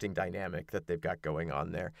an interesting dynamic that they've got going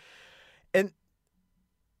on there. And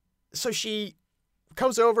so she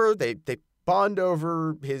comes over, they bond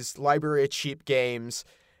over his library of cheap games,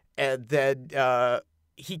 and then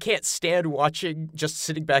he can't stand just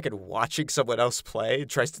sitting back and watching someone else play and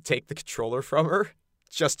tries to take the controller from her.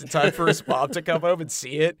 Just in time for his mom to come home and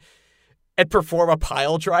see it and perform a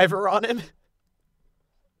pile driver on him.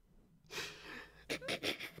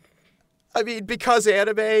 I mean, because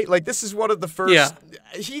anime, like, this is one of the first... Yeah.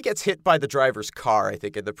 He gets hit by the driver's car, I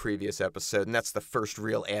think, in the previous episode, and that's the first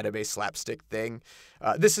real anime slapstick thing.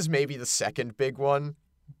 This is maybe the second big one,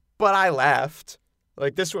 but I laughed.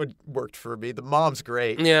 Like, this one worked for me. The mom's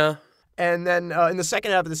great. Yeah. And then in the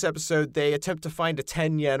second half of this episode, they attempt to find a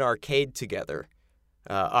 10-yen arcade together.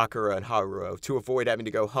 Akira and Haruo, to avoid having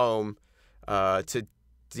to go home to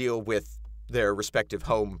deal with their respective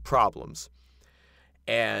home problems.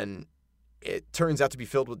 And it turns out to be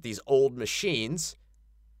filled with these old machines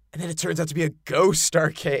And then it turns out to be a ghost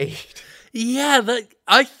arcade. Yeah,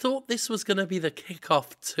 I thought this was going to be the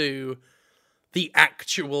kickoff to the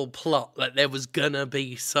actual plot. Like, there was going to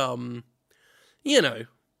be some,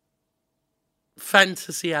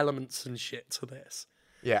 fantasy elements and shit to this.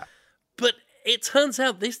 Yeah. But it turns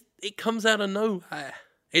out it comes out of nowhere.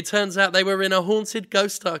 It turns out they were in a haunted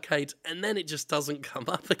ghost arcade, and then it just doesn't come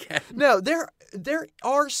up again. No, there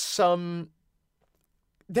are some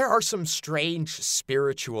strange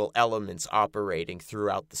spiritual elements operating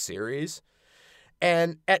throughout the series.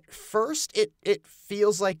 And at first it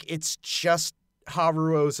feels like it's just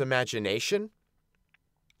Haruo's imagination.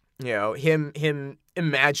 Him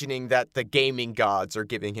imagining that the gaming gods are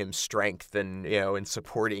giving him strength and, and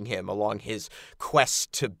supporting him along his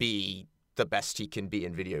quest to be the best he can be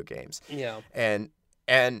in video games. Yeah. And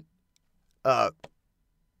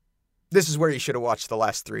this is where you should have watched the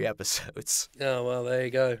last 3 episodes. Oh, well, there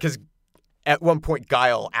you go. Because at one point,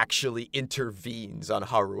 Guile actually intervenes on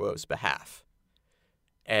Haruo's behalf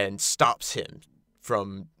and stops him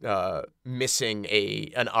from missing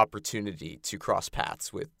an opportunity to cross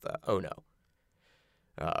paths with Ono.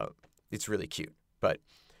 It's really cute. But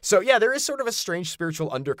so, yeah, there is sort of a strange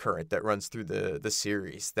spiritual undercurrent that runs through the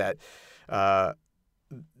series that the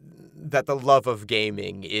love of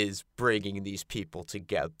gaming is bringing these people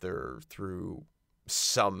together through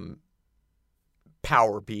some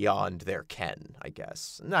power beyond their ken, I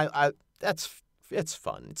guess. And it's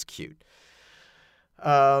fun. It's cute.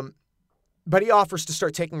 But he offers to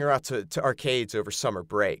start taking her out to arcades over summer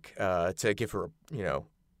break to give her,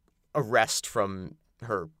 a rest from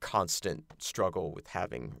her constant struggle with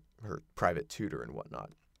having her private tutor and whatnot.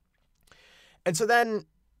 And so then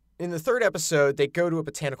in the 3rd episode, they go to a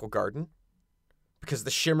botanical garden because the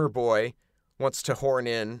Shimmer Boy wants to horn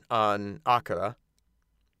in on Akira.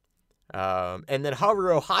 And then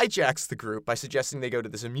Haruo hijacks the group by suggesting they go to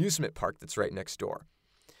this amusement park that's right next door.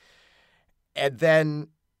 And then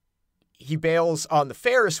he bails on the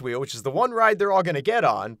Ferris wheel, which is the one ride they're all going to get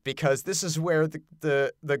on, because this is where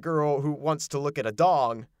the girl who wants to look at a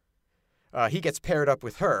dong, he gets paired up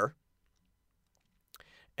with her.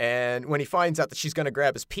 And when he finds out that she's going to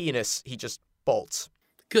grab his penis, he just bolts.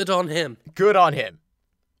 Good on him. Good on him.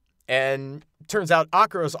 And turns out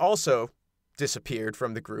Akira's also disappeared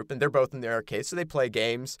from the group, and they're both in the arcade, so they play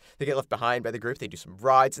games. They get left behind by the group. They do some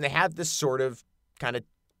rides, and they have this sort of kind of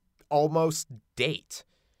almost date.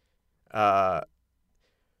 But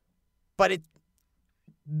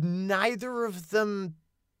neither of them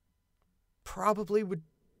probably would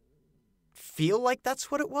feel like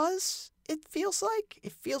that's what it was. It feels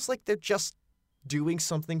like they're just doing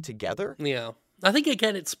something together. Yeah. I think,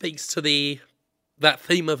 again, it speaks to that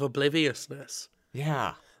theme of obliviousness.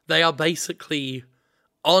 Yeah. They are basically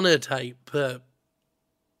on a date, but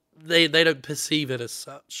they don't perceive it as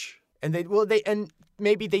such. And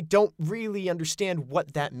maybe they don't really understand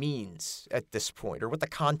what that means at this point, or what the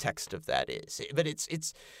context of that is. But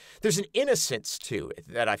there's an innocence to it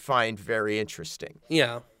that I find very interesting.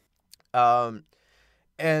 Yeah. And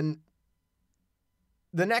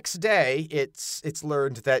the next day, it's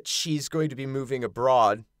learned that she's going to be moving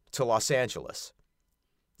abroad to Los Angeles,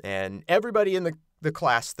 and everybody in the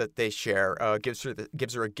class that they share gives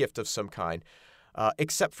her a gift of some kind,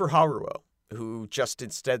 except for Haruo, who just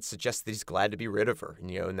instead suggests that he's glad to be rid of her.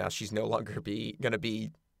 And, now she's no longer going to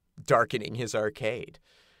be darkening his arcade,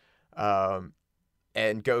 and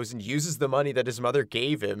goes and uses the money that his mother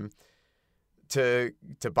gave him to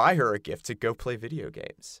buy her a gift to go play video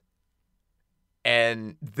games.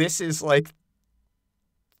 And this is like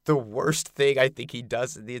the worst thing I think he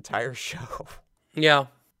does in the entire show. Yeah.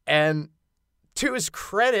 And to his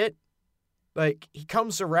credit, like, he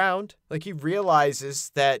comes around, like, he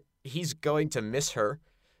realizes that he's going to miss her,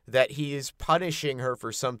 that he is punishing her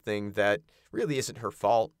for something that really isn't her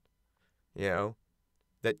fault,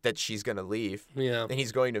 that she's going to leave. Yeah. And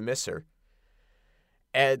he's going to miss her.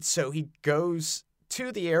 And so he goes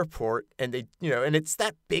to the airport, and they, and it's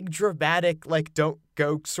that big dramatic, like, don't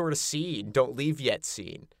go sort of scene, don't leave yet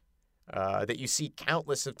scene, that you see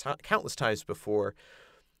countless times before.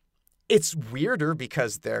 It's weirder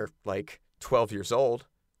because they're like 12 years old.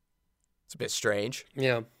 It's a bit strange.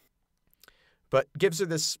 Yeah. But gives her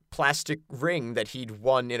this plastic ring that he'd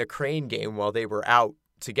won in a crane game while they were out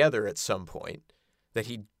together at some point, that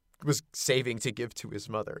he was saving to give to his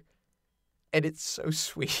mother. And it's so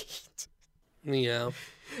sweet. Yeah.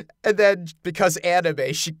 And then, because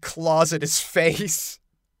anime, she claws at his face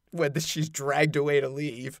when she's dragged away to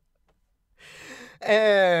leave.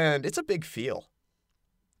 And it's a big feel.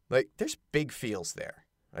 Like, there's big feels there,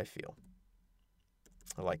 I feel.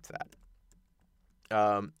 I liked that.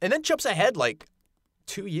 And then jumps ahead, like,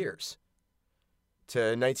 2 years to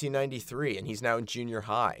 1993, and he's now in junior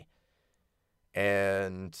high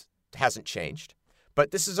and hasn't changed.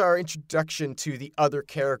 But this is our introduction to the other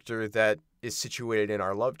character that is situated in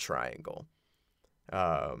our love triangle,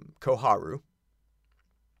 Koharu.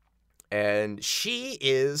 And she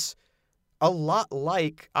is a lot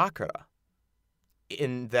like Akira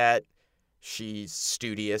in that she's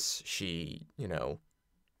studious, she's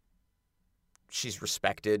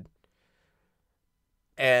respected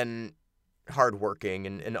and hardworking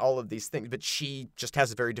and all of these things, but she just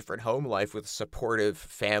has a very different home life with a supportive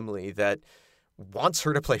family that wants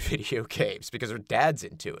her to play video games because her dad's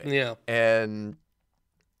into it. Yeah. And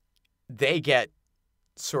they get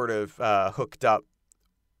sort of hooked up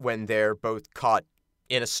when they're both caught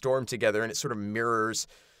in a storm together, and it sort of mirrors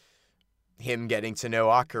him getting to know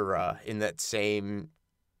Akira in that same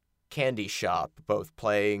candy shop, both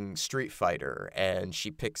playing Street Fighter, and she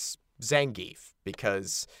picks Zangief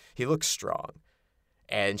because he looks strong.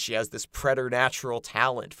 And she has this preternatural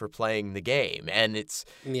talent for playing the game, and it's...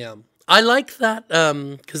 Yeah. I like that,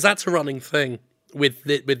 because that's a running thing with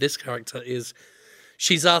this character, is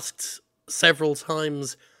she's asked several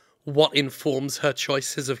times what informs her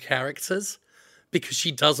choices of characters, because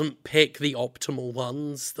she doesn't pick the optimal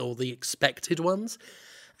ones or the expected ones.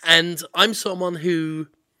 And I'm someone who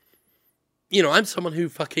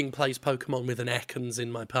fucking plays Pokemon with an Ekans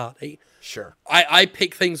in my party. Sure. I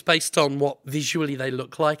pick things based on what visually they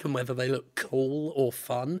look like and whether they look cool or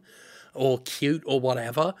fun or cute or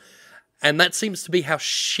whatever. And that seems to be how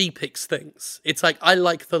she picks things. It's like, I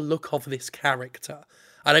like the look of this character.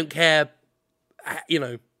 I don't care,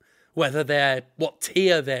 what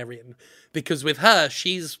tier they're in. Because with her,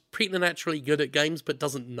 she's preternaturally good at games but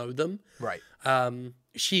doesn't know them. Right.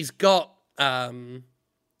 She's got the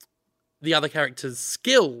other character's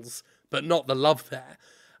skills, but not the love there.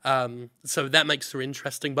 So that makes her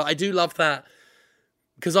interesting. But I do love that,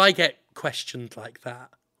 because I get questioned like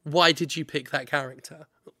that. Why did you pick that character?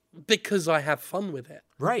 Because I have fun with it.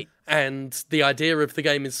 Right. And the idea of the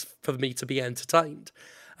game is for me to be entertained.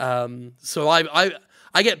 So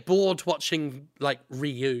I get bored watching, like,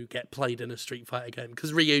 Ryu get played in a Street Fighter game,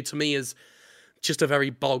 because Ryu, to me, is just a very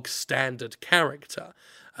bog-standard character.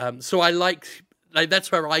 So I like,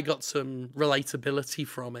 that's where I got some relatability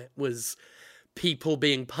from it, was people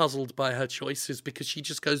being puzzled by her choices, because she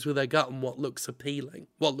just goes with her gut and what looks appealing,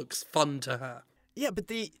 what looks fun to her. Yeah, but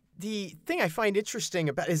the thing I find interesting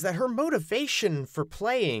about it is that her motivation for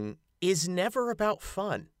playing is never about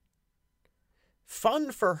fun.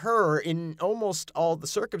 Fun for her, in almost all the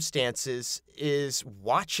circumstances, is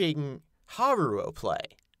watching Haruo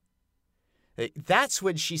play. That's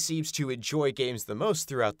when she seems to enjoy games the most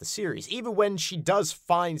throughout the series. Even when she does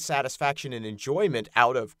find satisfaction and enjoyment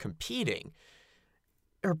out of competing,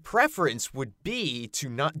 her preference would be to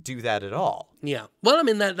not do that at all. Yeah. Well, I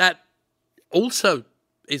mean, that also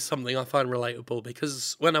is something I find relatable,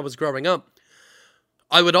 because when I was growing up,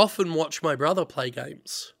 I would often watch my brother play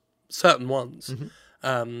games. Certain ones,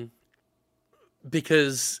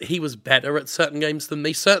 because he was better at certain games than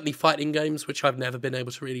me, certainly fighting games, which I've never been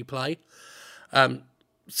able to really play.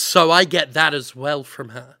 So I get that as well from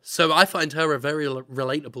her. So I find her a very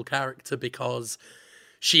relatable character, because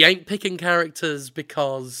she ain't picking characters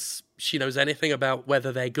because she knows anything about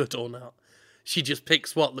whether they're good or not. She just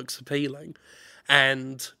picks what looks appealing.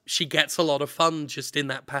 And she gets a lot of fun just in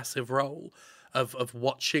that passive role of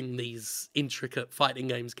watching these intricate fighting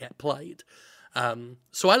games get played.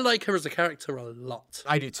 So I like her as a character a lot.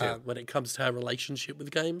 I do too. When it comes to her relationship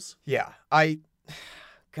with games. Yeah. I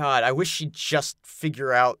wish she'd just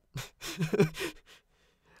figure out...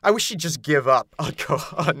 I wish she'd just give up on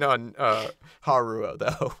Haruo,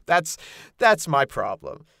 though. That's my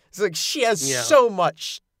problem. It's like she has so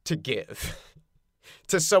much to give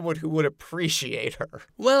to someone who would appreciate her.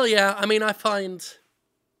 Well, yeah. I mean, I find...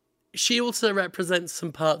 she also represents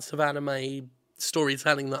some parts of anime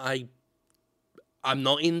storytelling that I'm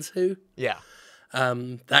not into. Yeah.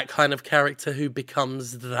 That kind of character who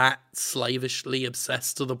becomes that slavishly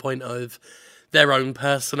obsessed to the point of their own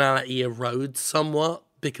personality erodes somewhat,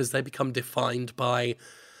 because they become defined by,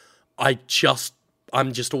 I'm just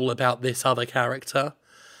all about this other character.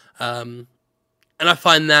 And I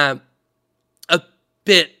find that a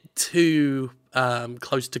bit too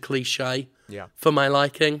close to cliche for my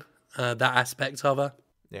liking. That aspect of her.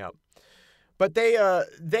 Yeah. But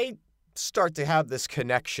they start to have this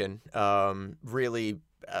connection, really,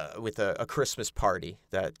 with a Christmas party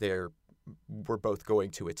that we're both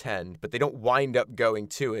going to attend, but they don't wind up going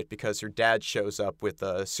to it because her dad shows up with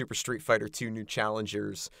a Super Street Fighter 2 New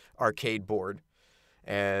Challengers arcade board,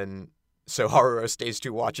 and so Haruo stays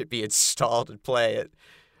to watch it be installed and play it.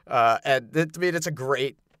 And I mean, it's a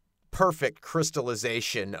great, perfect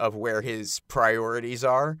crystallization of where his priorities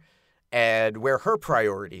are and where her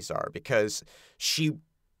priorities are, because she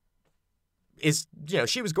was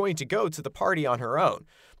going to go to the party on her own.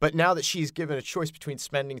 But now that she's given a choice between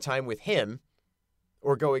spending time with him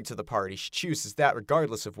or going to the party, she chooses that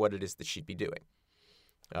regardless of what it is that she'd be doing.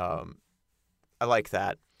 I like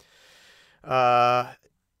that. At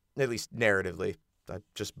least narratively. I'm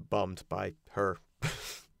just bummed by her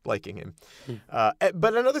liking him.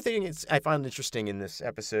 But another thing I found interesting in this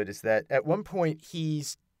episode is that at one point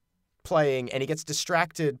he's playing and he gets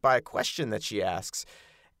distracted by a question that she asks,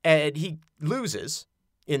 and he loses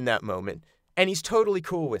in that moment, and he's totally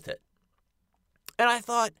cool with it. And I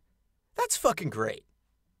thought, that's fucking great.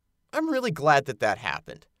 I'm really glad that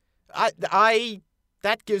happened.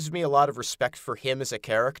 That gives me a lot of respect for him as a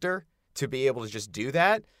character to be able to just do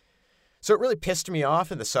that. So it really pissed me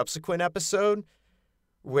off in the subsequent episode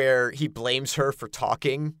where he blames her for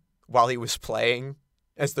talking while he was playing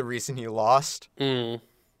as the reason he lost.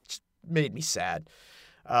 Just made me sad.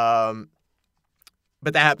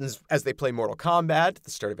 But that happens as they play Mortal Kombat at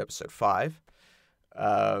the start of episode 5.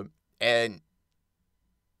 And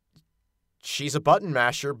she's a button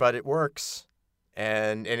masher, but it works.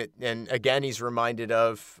 And again, he's reminded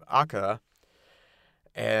of Aka.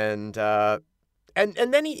 And then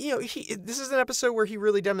this is an episode where he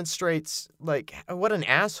really demonstrates like what an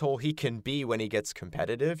asshole he can be when he gets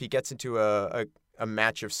competitive. He gets into a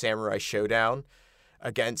match of Samurai Showdown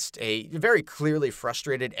against a very clearly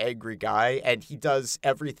frustrated, angry guy, and he does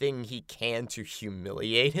everything he can to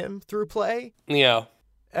humiliate him through play. Yeah.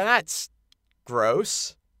 And that's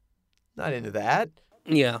gross. Not into that.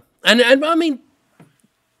 Yeah. And I mean,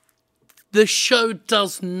 the show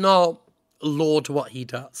does not laud what he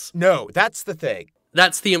does. No, that's the thing.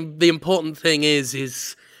 That's the important thing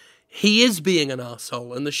is he is being an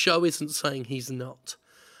arsehole, and the show isn't saying he's not.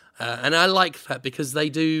 And I like that because they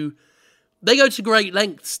go to great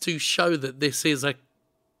lengths to show that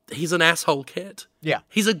he's an asshole kid. Yeah.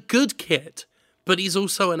 He's a good kid, but he's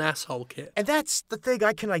also an asshole kid. And that's the thing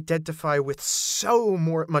I can identify with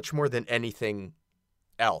much more than anything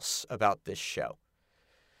else about this show.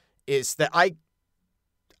 Is that I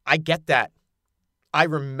get that. I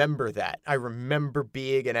remember that. I remember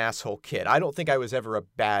being an asshole kid. I don't think I was ever a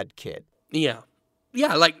bad kid. Yeah.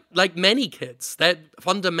 Yeah, like many kids. They're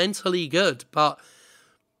fundamentally good, but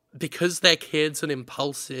because they're kids and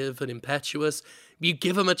impulsive and impetuous, you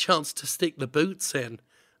give them a chance to stick the boots in.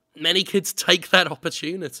 Many kids take that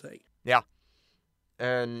opportunity. Yeah.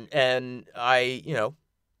 And I,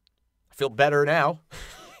 feel better now.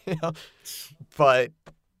 But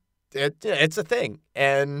it's a thing.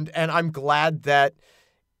 And I'm glad that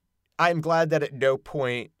at no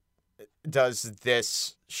point does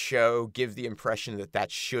this show give the impression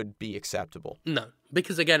that should be acceptable. No,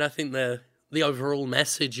 because again, I think the overall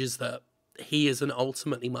message is that he is an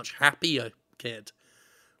ultimately much happier kid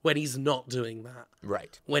when he's not doing that.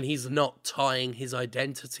 Right. When he's not tying his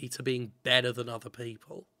identity to being better than other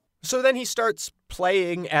people. So then he starts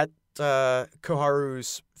playing at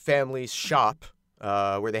Koharu's family's shop,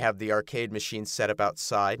 where they have the arcade machine set up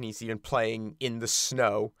outside, and he's even playing in the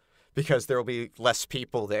snow because there will be less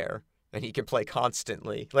people there, and he can play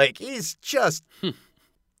constantly. Like, he's just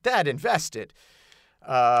that invested.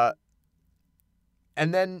 And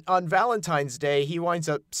then on Valentine's Day, he winds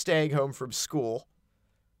up staying home from school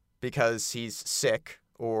because he's sick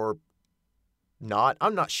or not.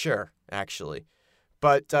 I'm not sure, actually.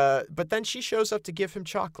 But then she shows up to give him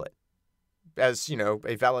chocolate as,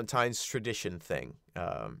 a Valentine's tradition thing.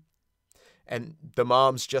 And the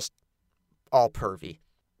mom's just all pervy.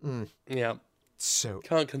 Yeah. So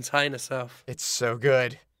can't contain herself. It's so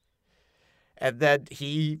good. And then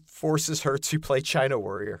he forces her to play China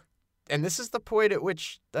Warrior. And this is the point at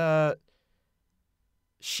which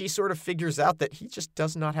she sort of figures out that he just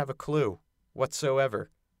does not have a clue whatsoever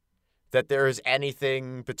that there is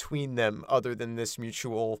anything between them other than this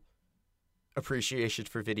mutual appreciation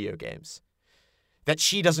for video games that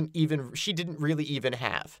she didn't really even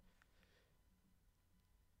have,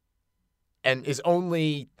 and is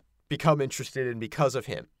only become interested in because of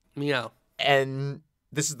him. Yeah. And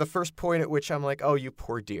this is the first point at which I'm like, oh, you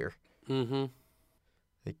poor dear. Mm-hmm.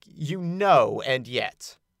 Like, and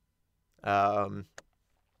yet,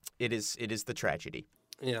 it is the tragedy.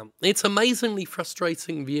 Yeah. It's amazingly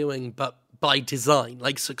frustrating viewing, but by design,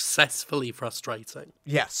 like successfully frustrating.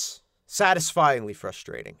 Yes. Satisfyingly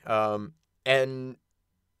frustrating. And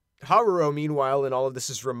Haruo, meanwhile, in all of this,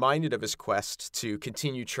 is reminded of his quest to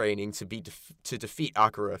continue training to defeat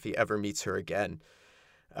Akira if he ever meets her again.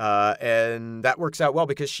 And that works out well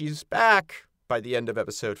because she's back by the end of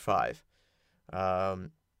episode 5.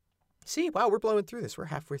 Wow, we're blowing through this. We're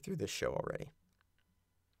halfway through this show already.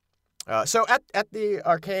 So at the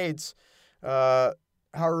arcades,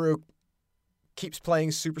 Haru keeps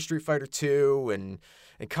playing Super Street Fighter 2, and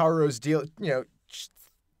Kaoru's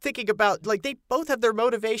thinking about, like, they both have their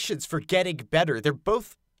motivations for getting better. They're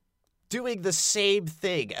both doing the same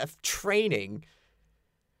thing of training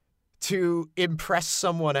to impress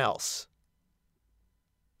someone else.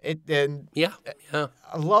 Yeah.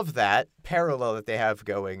 I love that parallel that they have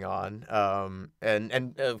going on,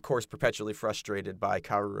 and of course perpetually frustrated by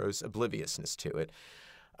Kaoru's obliviousness to it.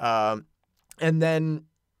 And then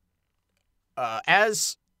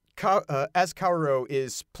as Kaoru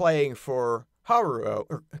is playing for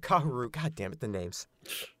Kaoru, god damn it, the names.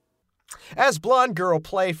 As blonde girl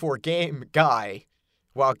play for Game Guy,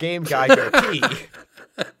 while Game Guy go pee,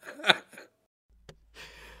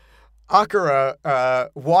 Akira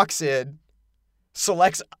walks in,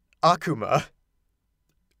 selects Akuma,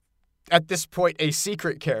 at this point a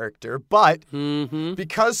secret character, but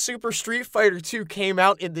because Super Street Fighter 2 came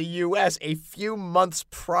out in the US a few months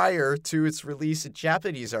prior to its release in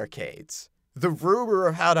Japanese arcades, the rumor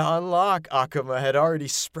of how to unlock Akuma had already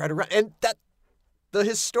spread around, and that the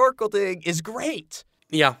historical thing is great.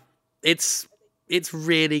 Yeah, it's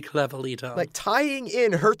really cleverly done. Like, tying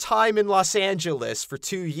in her time in Los Angeles for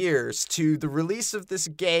 2 years to the release of this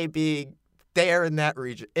game being there in that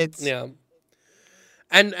region. Yeah.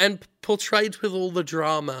 And portrayed with all the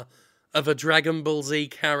drama of a Dragon Ball Z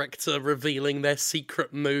character revealing their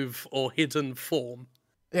secret move or hidden form.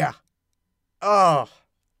 Yeah. Oh,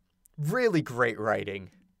 really great writing.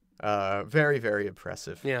 Very, very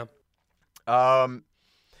impressive. Yeah.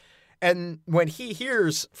 And when he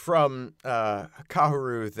hears from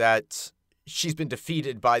Kaoru that she's been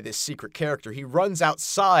defeated by this secret character, he runs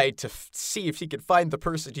outside to see if he can find the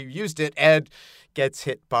person who used it, and gets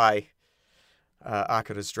hit by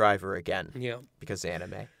Akira's driver again. Yeah. Because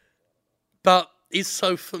anime. But is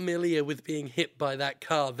so familiar with being hit by that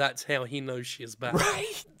car, that's how he knows she is back.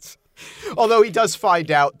 Right. Although he does find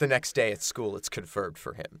out the next day at school, it's confirmed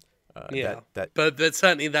for him. But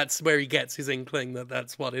certainly that's where he gets his inkling that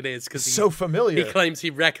that's what it is. Because so familiar. He claims he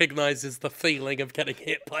recognizes the feeling of getting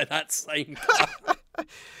hit by that same car.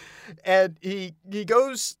 And he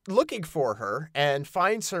goes looking for her and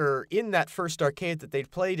finds her in that first arcade that they'd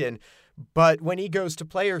played in. But when he goes to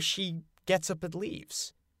play her, she gets up and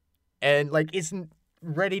leaves. And, like, isn't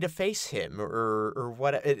ready to face him or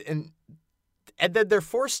what. And then they're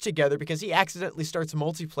forced together because he accidentally starts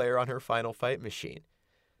multiplayer on her Final Fight machine.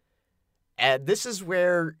 And this is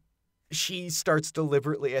where she starts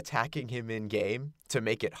deliberately attacking him in-game to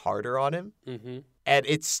make it harder on him. Mm-hmm. And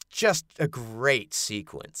it's just a great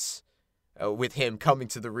sequence with him coming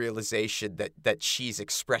to the realization that she's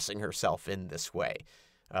expressing herself in this way.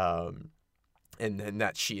 And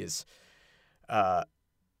that she is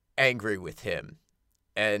angry with him.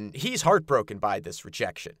 And he's heartbroken by this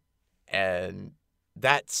rejection. And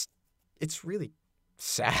it's really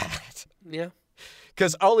sad. Yeah.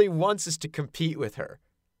 Because all he wants is to compete with her.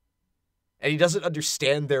 And he doesn't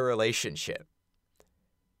understand their relationship.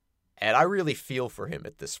 And I really feel for him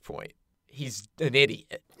at this point. He's an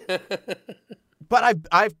idiot. But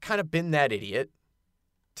I've kind of been that idiot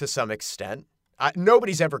to some extent.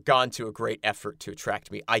 Nobody's ever gone to a great effort to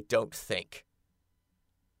attract me, I don't think.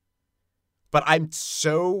 But I'm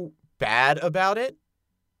so bad about it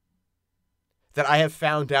that I have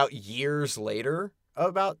found out years later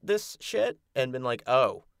about this shit and been like,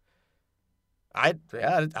 oh, I'd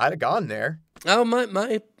have gone there. Oh,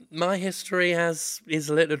 my history is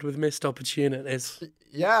littered with missed opportunities.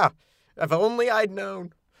 Yeah, if only I'd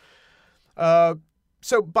known.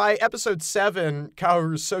 So by episode 7,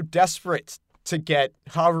 Kaoru's so desperate to get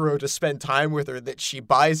Haru to spend time with her that she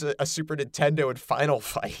buys a Super Nintendo and Final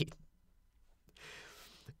Fight.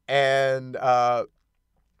 And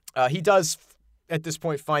he does at this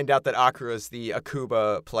point find out that Akira's the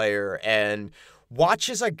Akuba player and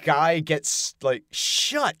watches a guy get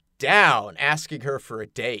shut down asking her for a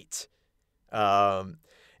date, and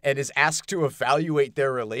is asked to evaluate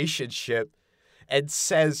their relationship and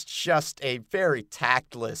says just a very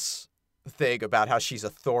tactless thing about how she's a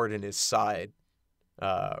thorn in his side,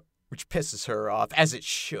 which pisses her off, as it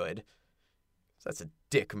should. That's a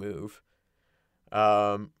dick move.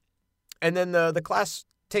 And then the class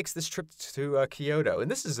takes this trip to Kyoto,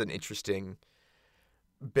 and this is an interesting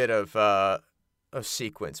bit of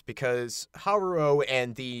sequence because Haruo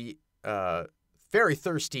and the very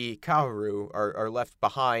thirsty Kaoru are left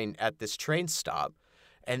behind at this train stop,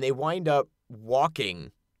 and they wind up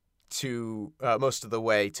walking to most of the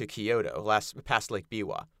way to Kyoto, past Lake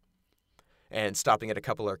Biwa, and stopping at a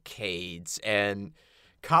couple arcades. And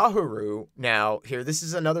Kaoru, now here, this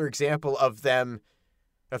is another example of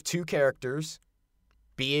two characters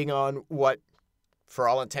being on what, for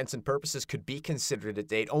all intents and purposes, could be considered a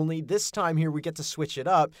date. Only this time here we get to switch it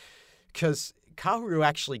up because Kaoru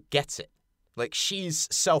actually gets it. Like, she's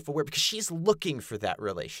self-aware because she's looking for that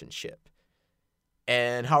relationship.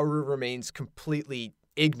 And Haru remains completely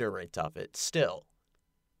ignorant of it still.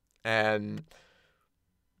 And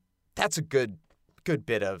that's a good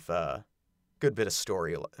bit of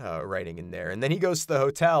story writing in there. And then he goes to the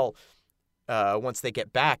hotel once they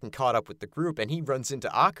get back and caught up with the group, and he runs into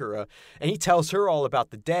Akira, and he tells her all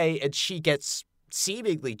about the day, and she gets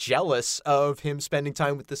seemingly jealous of him spending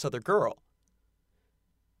time with this other girl.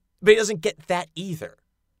 But he doesn't get that either.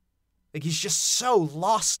 Like, he's just so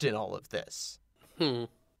lost in all of this.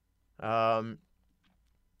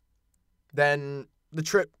 Then the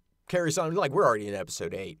trip carries on. Like, we're already in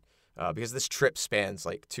episode 8 because this trip spans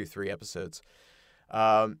like 2-3 episodes.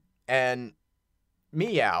 And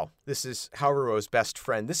Meow, this is Haruo's best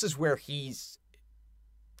friend. This is where he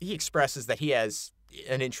expresses that he has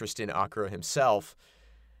an interest in Akira himself.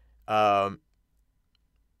 But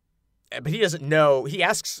he doesn't know. He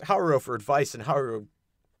asks Haruo for advice, and Haruo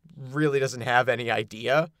really doesn't have any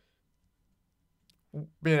idea.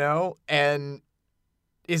 And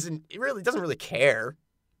doesn't really care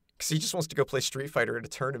because he just wants to go play Street Fighter at a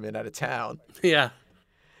tournament out of town. Yeah.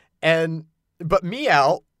 But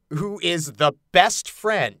Meow, who is the best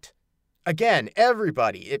friend, again,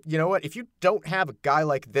 everybody, you know what? If you don't have a guy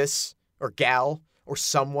like this or gal or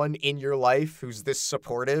someone in your life who's this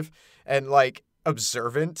supportive and like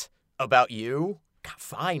observant about you,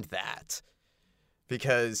 find that.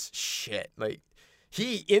 Because shit, like,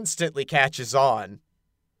 he instantly catches on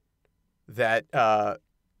that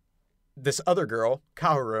this other girl,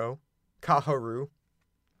 Kaoru,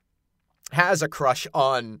 has a crush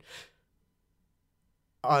on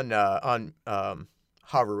Haruo.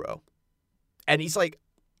 And he's like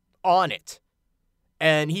on it.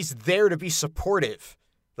 And he's there to be supportive,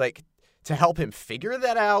 like to help him figure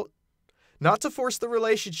that out, not to force the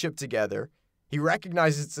relationship together. He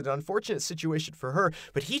recognizes it's an unfortunate situation for her,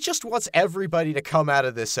 but he just wants everybody to come out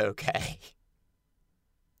of this okay.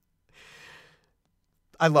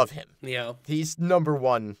 I love him. Yeah. He's number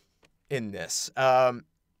one in this.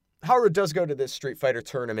 Haru does go to this Street Fighter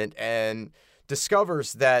tournament and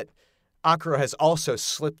discovers that Akira has also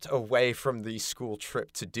slipped away from the school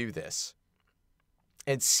trip to do this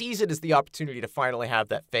and sees it as the opportunity to finally have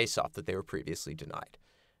that face-off that they were previously denied.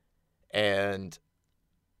 And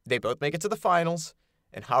they both make it to the finals,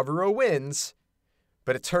 and Haruo wins,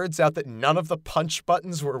 but it turns out that none of the punch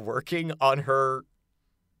buttons were working on her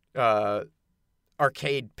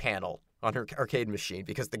arcade panel, on her arcade machine,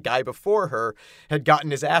 because the guy before her had gotten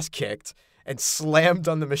his ass kicked and slammed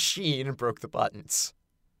on the machine and broke the buttons.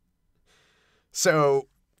 So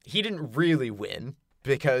he didn't really win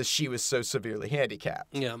because she was so severely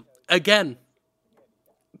handicapped. Yeah. Again,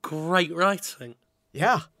 great writing.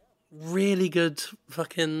 Yeah. Really good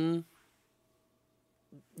fucking...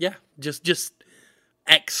 Yeah, just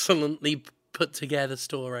excellently put together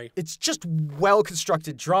story. It's just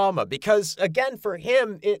well-constructed drama because, again, for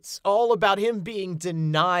him, it's all about him being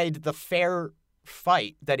denied the fair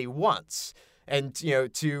fight that he wants. And,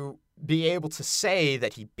 to be able to say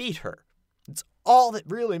that he beat her. It's all that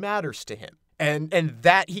really matters to him. And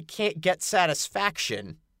that he can't get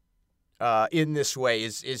satisfaction in this way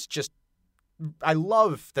is just... I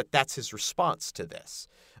love that that's his response to this.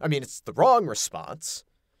 I mean, it's the wrong response,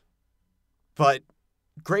 but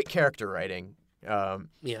great character writing.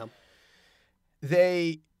 Yeah.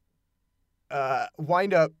 They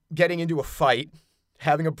wind up getting into a fight,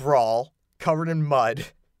 having a brawl, covered in mud,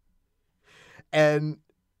 and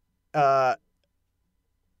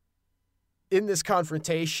in this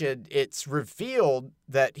confrontation, it's revealed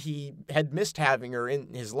that he had missed having her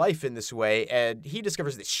in his life in this way, and he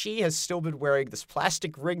discovers that she has still been wearing this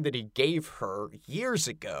plastic ring that he gave her years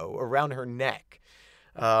ago around her neck.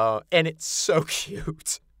 And it's so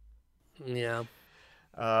cute. Yeah.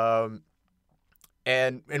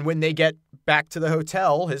 And when they get back to the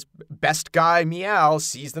hotel, his best guy, Meow,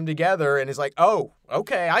 sees them together and is like, oh,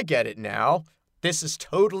 okay, I get it now. This is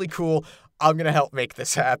totally cool. I'm going to help make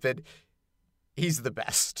this happen. He's the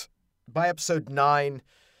best. By episode 9,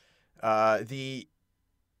 they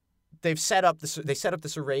set up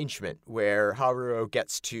this arrangement where Haruo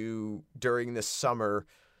gets to, during this summer,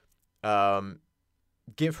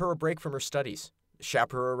 give her a break from her studies,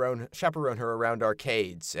 chaperone her around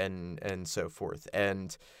arcades and so forth.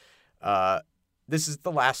 And this is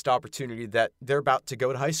the last opportunity that they're about to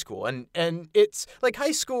go to high school. And it's like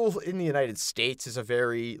high school in the United States is a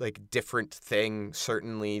very like different thing,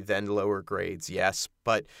 certainly, than lower grades, yes.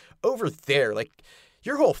 But over there, like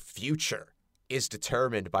your whole future is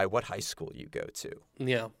determined by what high school you go to.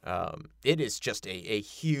 Yeah. It is just a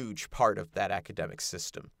huge part of that academic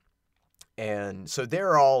system. And so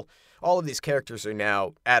they're all of these characters are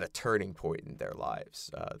now at a turning point in their lives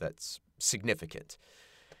that's significant.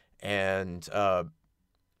 And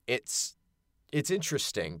it's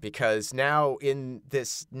interesting because now in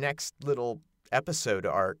this next little episode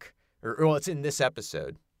arc, it's in this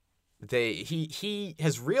episode, he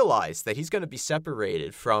has realized that he's going to be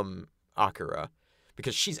separated from Akira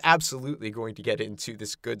because she's absolutely going to get into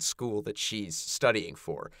this good school that she's studying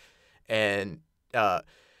for. And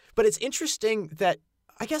but it's interesting that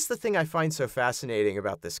I guess the thing I find so fascinating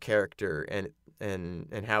about this character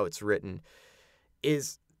and how it's written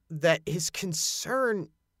is that his concern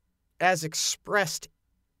as expressed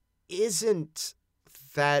isn't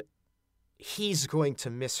that he's going to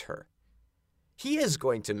miss her. He is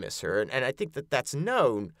going to miss her, and I think that that's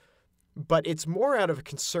known, but it's more out of a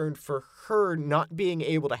concern for her not being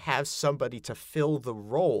able to have somebody to fill the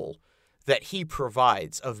role that he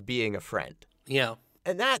provides of being a friend. Yeah.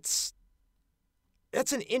 And that's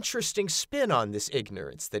an interesting spin on this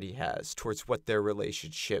ignorance that he has towards what their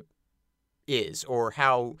relationship is, or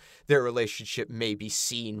how their relationship may be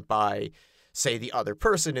seen by, say, the other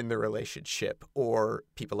person in the relationship or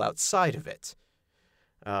people outside of it.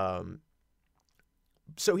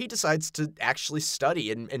 So he decides to actually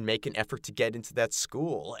study and make an effort to get into that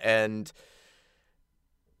school. And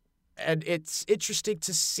it's interesting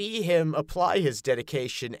to see him apply his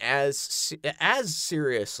dedication as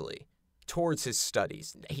seriously towards his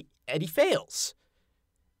studies. And he fails.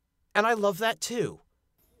 And I love that too.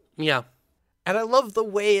 Yeah. And I love the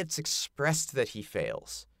way it's expressed that he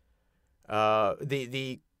fails.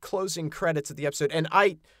 The closing credits of the episode, and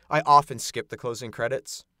I often skip the closing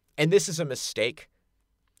credits, and this is a mistake.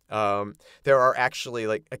 There are actually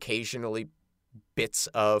like occasionally bits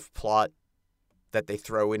of plot that they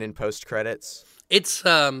throw in post credits. It's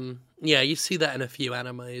you see that in a few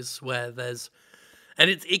animes where there's, and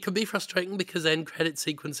it can be frustrating because end credit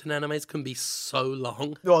sequence in animes can be so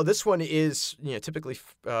long. Well, this one is typically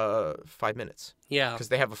 5 minutes. Yeah, because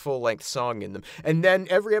they have a full length song in them, and then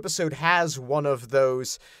every episode has one of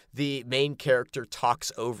those. The main character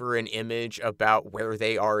talks over an image about where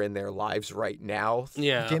they are in their lives right now.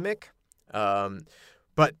 Gimmick.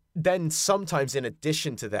 But then sometimes in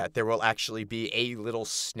addition to that, there will actually be a little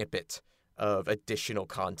snippet of additional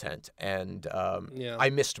content, and I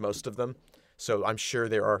missed most of them. So I'm sure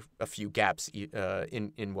there are a few gaps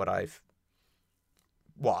in what I've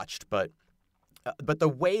watched, but the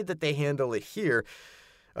way that they handle it here,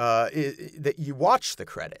 that you watch the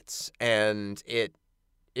credits and it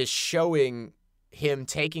is showing him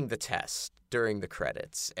taking the test during the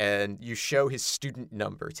credits, and you show his student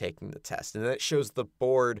number taking the test, and then it shows the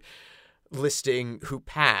board listing who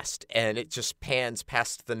passed, and it just pans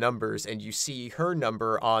past the numbers, and you see her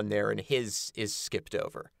number on there, and his is skipped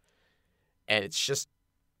over. And it's just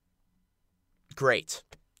great.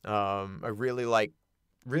 I really like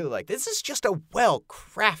this. Is just a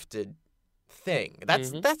well-crafted thing.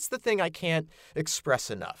 That's the thing I can't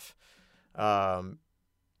express enough. I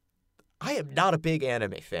am not a big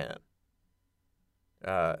anime fan.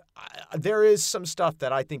 There is some stuff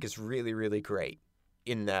that I think is really, really great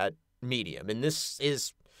in that medium, and this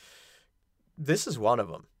is one of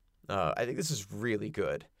them. I think this is really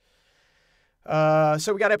good.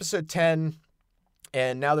 So we got episode 10,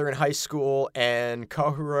 and now they're in high school, and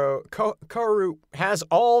Kaoru has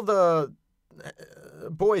all the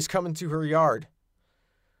boys coming to her yard.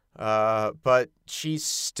 But she's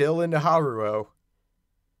still into Haruo.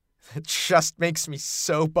 It just makes me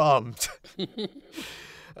so bummed.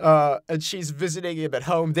 And she's visiting him at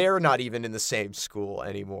home. They're not even in the same school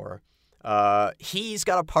anymore. He's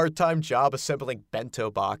got a part-time job assembling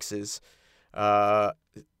bento boxes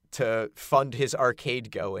to fund his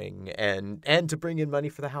arcade going and to bring in money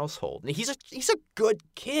for the household. And he's a good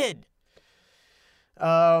kid.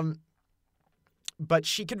 But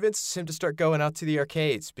she convinces him to start going out to the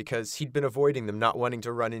arcades because he'd been avoiding them, not wanting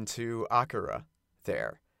to run into Akira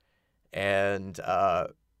there. And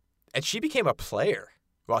she became a player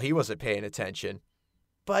while he wasn't paying attention.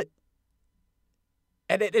 But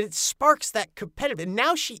and it sparks that competitive. And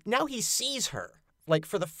now he sees her like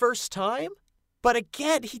for the first time. But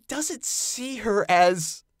again, he doesn't see her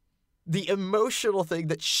as the emotional thing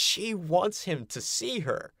that she wants him to see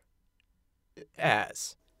her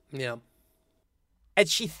as. Yeah. And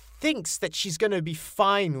she thinks that she's going to be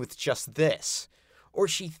fine with just this. Or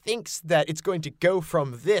she thinks that it's going to go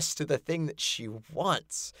from this to the thing that she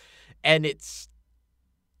wants. And it's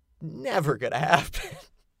never going to happen.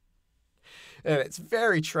 And it's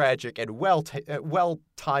very tragic and well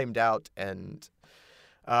timed out. And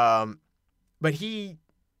but he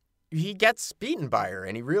gets beaten by her,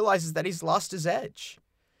 and he realizes that he's lost his edge.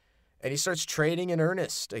 And he starts training in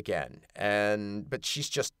earnest again. But she's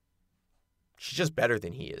just better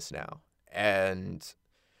than he is now. And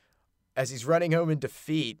as he's running home in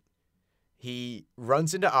defeat, he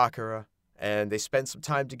runs into Akira, and they spend some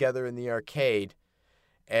time together in the arcade.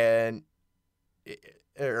 And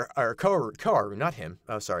Kaoru, not him.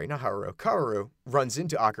 Oh, sorry, not Haru. Kaoru runs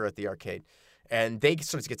into Akira at the arcade, and they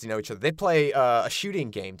sort of get to know each other. They play a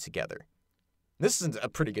shooting game together. This is a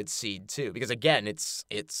pretty good scene too, because again, it's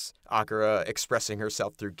Akira expressing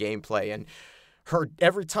herself through gameplay, and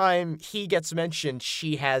every time he gets mentioned,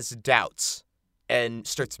 she has doubts and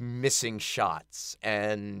starts missing shots,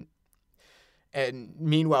 and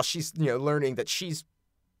meanwhile she's learning that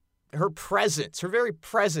her very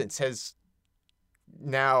presence has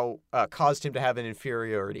now caused him to have an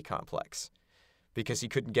inferiority complex because he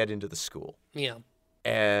couldn't get into the school. Yeah.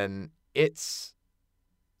 And there's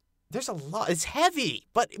a lot. It's heavy,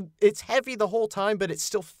 but it's heavy the whole time, but it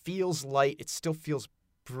still feels light. It still feels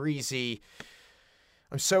breezy.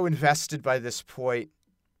 I'm so invested by this point.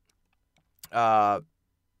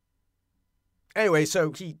 Anyway,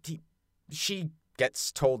 so she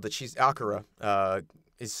gets told that Akira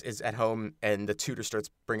is at home, and the tutor starts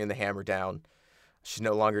bringing the hammer down. She's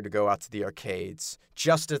no longer to go out to the arcades,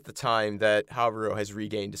 just at the time that Haruo has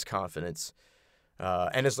regained his confidence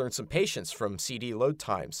and has learned some patience from CD load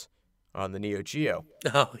times on the Neo Geo.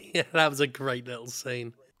 Oh, yeah, that was a great little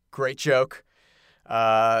scene. Great joke.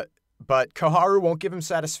 But Koharu won't give him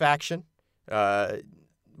satisfaction.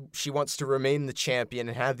 She wants to remain the champion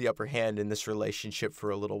and have the upper hand in this relationship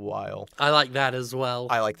for a little while. I like that as well.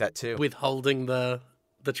 I like that too. Withholding the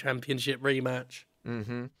championship rematch.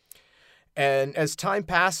 Mm-hmm. And as time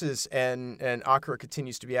passes and Akira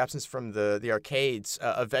continues to be absent from the arcades,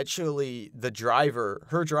 eventually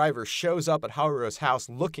her driver shows up at Haruo's house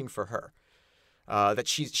looking for her. That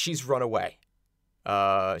she's run away.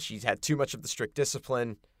 She's had too much of the strict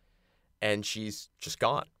discipline, and she's just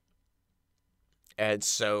gone. And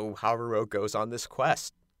so Haruo goes on this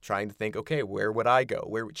quest, trying to think, okay, where would I go?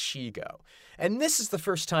 Where would she go? And this is the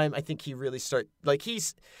first time I think he really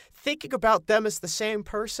he's thinking about them as the same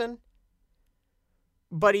person,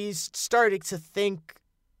 but he's starting to think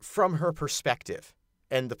from her perspective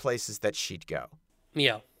and the places that she'd go.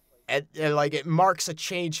 Yeah. And it marks a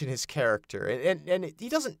change in his character. And he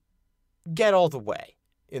doesn't get all the way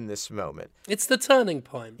in this moment. It's the turning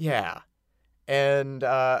point. Yeah. And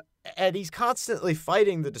he's constantly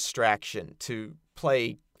fighting the distraction to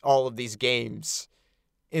play all of these games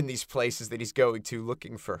in these places that he's going to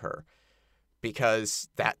looking for her, because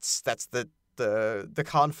that's the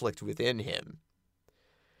conflict within him.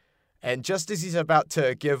 And just as he's about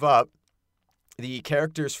to give up, the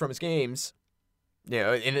characters from his games,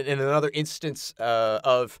 in another instance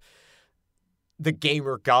of the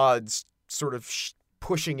gamer gods sort of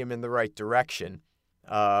pushing him in the right direction,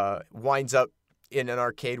 winds up in an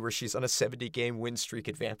arcade where she's on a 70-game win streak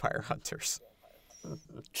at Vampire Hunters.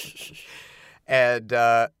 And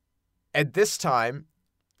this time,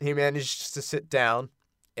 he manages to sit down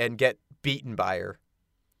and get beaten by her.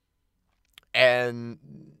 And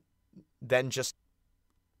then just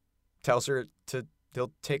tells her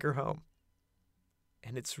they'll take her home.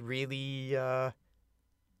 And it's really,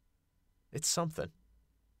 it's something.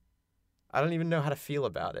 I don't even know how to feel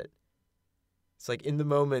about it. It's like in the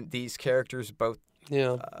moment, these characters both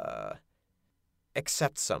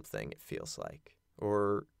accept something, it feels like.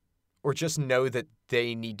 Or just know that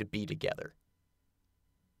they need to be together.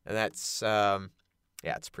 And that's,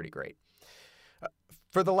 it's pretty great.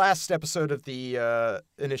 For the last episode of the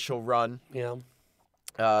initial run,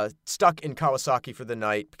 stuck in Kawasaki for the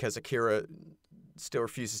night because Akira still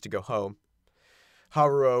refuses to go home,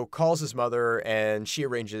 Haruo calls his mother and she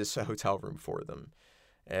arranges a hotel room for them.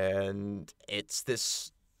 And it's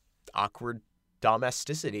this awkward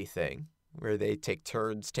domesticity thing where they take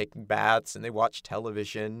turns taking baths and they watch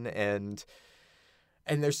television and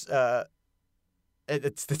there's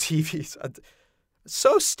it's the TV's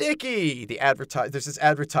so sticky. There's this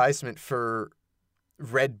advertisement for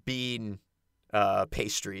red bean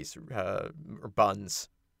pastries or buns.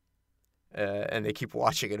 And they keep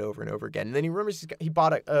watching it over and over again. And then he remembers he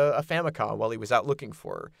bought a Famicom while he was out looking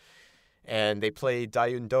for her. And they play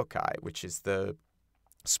Daiyun Dokai, which is the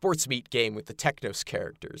sports meet game with the Technos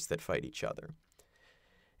characters that fight each other.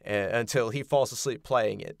 until he falls asleep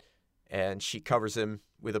playing it. And she covers him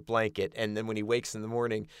with a blanket. And then when he wakes in the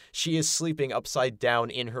morning, she is sleeping upside down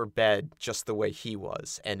in her bed just the way he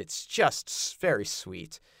was. And it's just very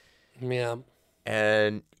sweet. Yeah.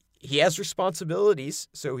 And he has responsibilities,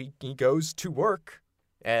 so he goes to work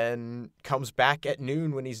and comes back at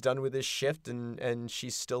noon when he's done with his shift, and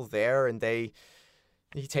she's still there, and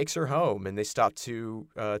he takes her home, and they stop to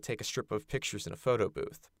take a strip of pictures in a photo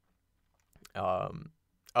booth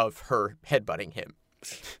of her headbutting him.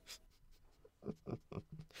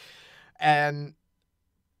 And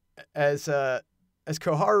as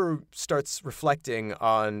Koharu starts reflecting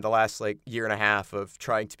on the last year and a half of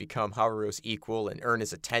trying to become Haruo's equal and earn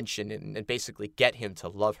his attention and basically get him to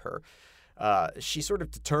love her, she sort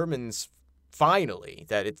of determines finally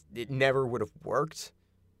that it never would have worked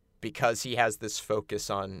because he has this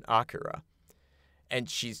focus on Akira. And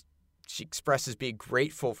she expresses being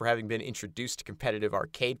grateful for having been introduced to competitive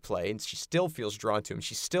arcade play, and she still feels drawn to him.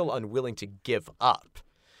 She's still unwilling to give up.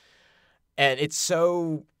 And it's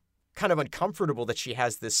so kind of uncomfortable that she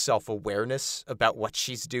has this self-awareness about what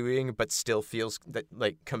she's doing, but still feels that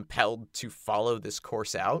compelled to follow this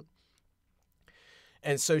course out.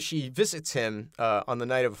 And so she visits him on the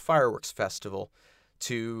night of a fireworks festival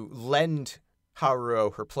to lend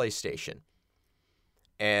Haruo her PlayStation.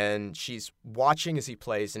 And she's watching as he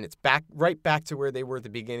plays, and it's right back to where they were at the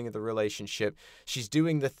beginning of the relationship. She's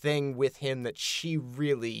doing the thing with him that she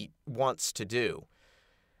really wants to do.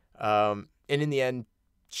 And in the end,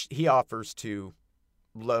 he offers to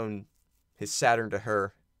loan his Saturn to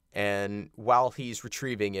her, and while he's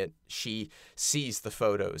retrieving it, she sees the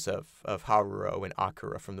photos of Haruo and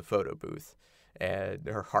Akira from the photo booth, and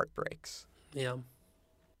her heart breaks. Yeah.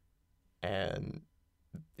 And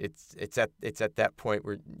it's at that point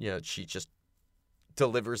where she just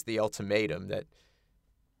delivers the ultimatum that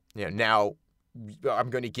now I'm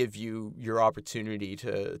going to give you your opportunity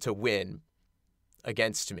to win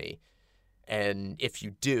against me, and if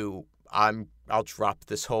you do, I'll drop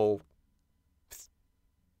this whole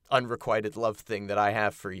unrequited love thing that I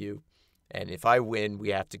have for you, and if I win, we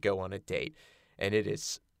have to go on a date. And it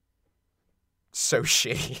is so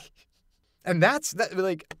shitty. And that's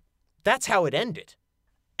how it ended.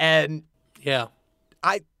 And yeah,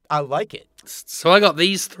 I like it. So I got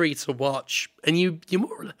these three to watch, and you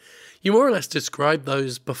more or less described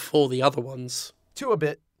those before the other ones. To a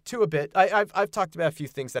bit. I've talked about a few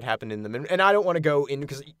things that happened in them, and I don't want to go in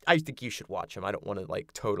because I think you should watch them. I don't want to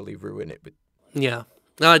totally ruin it. But yeah,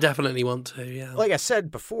 I definitely want to. Yeah, like I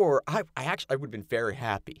said before, I would have been very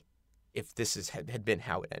happy if this had been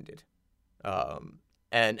how it ended.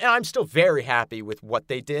 And I'm still very happy with what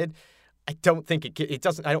they did. I don't think it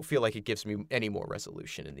doesn't. I don't feel like it gives me any more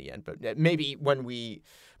resolution in the end. But maybe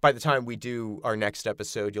by the time we do our next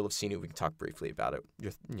episode, you'll have seen it. We can talk briefly about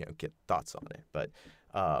it. Get thoughts on it. But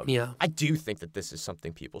yeah, I do think that this is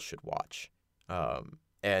something people should watch.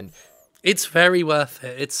 And it's very worth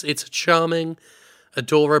it. It's a charming,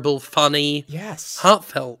 adorable, funny, yes,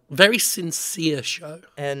 heartfelt, very sincere show.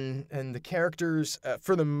 And the characters,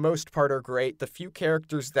 for the most part, are great. The few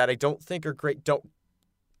characters that I don't think are great don't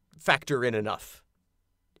factor in enough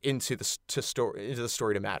into the story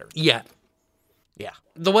to matter. Yeah.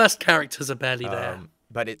 The worst characters are barely there.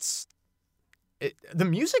 But the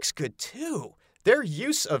music's good too. Their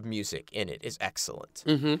use of music in it is excellent.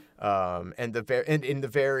 Mm-hmm. And in the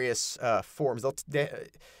various forms,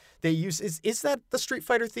 they use is that the Street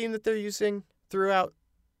Fighter theme that they're using throughout?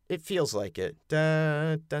 It feels like it.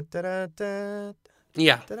 Da, da, da, da, da.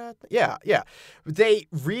 Yeah. Yeah. They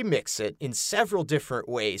remix it in several different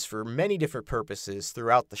ways for many different purposes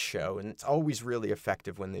throughout the show, and it's always really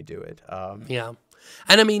effective when they do it. Yeah.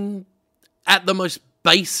 And I mean, at the most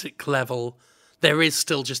basic level, there is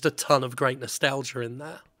still just a ton of great nostalgia in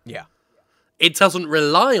there. Yeah. It doesn't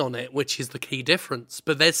rely on it, which is the key difference,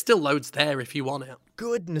 but there's still loads there if you want it.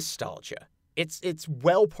 Good nostalgia. It's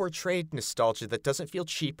well-portrayed nostalgia that doesn't feel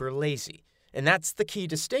cheap or lazy. And that's the key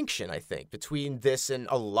distinction, I think, between this and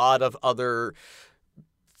a lot of other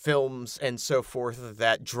films and so forth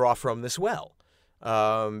that draw from this well.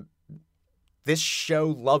 This show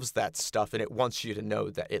loves that stuff, and it wants you to know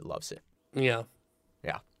that it loves it. Yeah.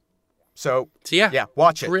 So yeah,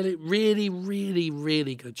 watch it. Really, really, really,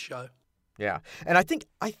 really good show. Yeah. And I think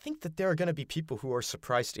that there are going to be people who are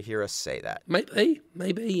surprised to hear us say that. Maybe,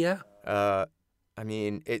 yeah. I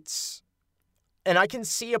mean, and I can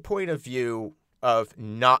see a point of view of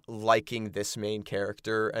not liking this main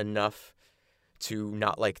character enough to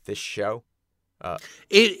not like this show.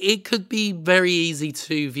 It could be very easy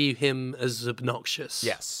to view him as obnoxious.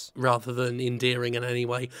 Yes. Rather than endearing in any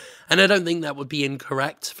way. And I don't think that would be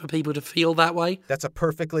incorrect for people to feel that way. That's a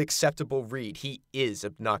perfectly acceptable read. He is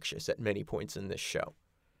obnoxious at many points in this show.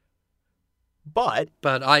 But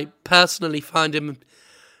I personally find him...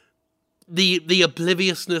 The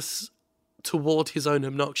obliviousness toward his own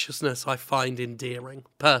obnoxiousness I find endearing,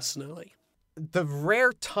 personally. The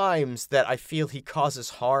rare times that I feel he causes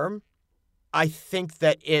harm, I think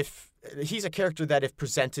that if he's a character that if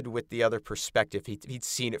presented with the other perspective, he'd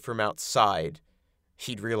seen it from outside,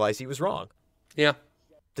 he'd realize he was wrong. Yeah.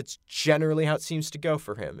 That's generally how it seems to go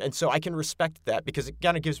for him. And so I can respect that because it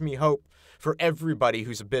kind of gives me hope for everybody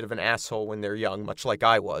who's a bit of an asshole when they're young, much like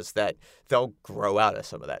I was, that they'll grow out of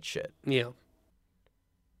some of that shit. Yeah.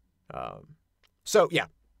 So, yeah.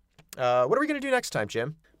 What are we going to do next time,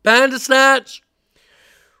 Jim? Bandersnatch!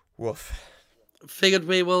 Woof. Figured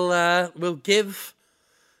we will we'll give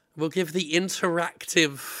the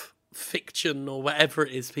interactive fiction or whatever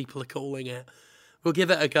it is people are calling it. We'll give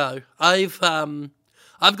it a go. I've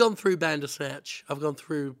gone through Bandersnatch. I've gone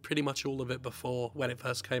through pretty much all of it before when it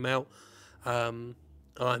first came out. I'm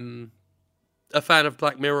a fan of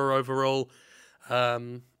Black Mirror overall. A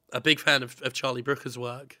big fan of Charlie Brooker's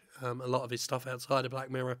work. A lot of his stuff outside of Black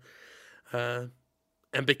Mirror.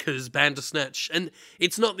 And because Bandersnatch... And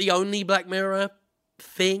it's not the only Black Mirror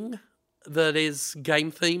thing that is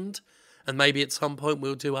game-themed. And maybe at some point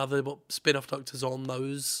we'll do other spin-off Doctors on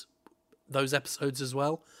those episodes as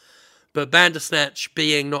well. But Bandersnatch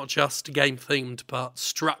being not just game-themed, but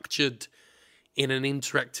structured in an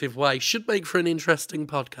interactive way, should make for an interesting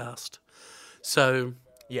podcast. So...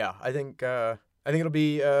 Yeah, I think it'll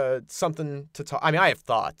be something to talk. I mean, I have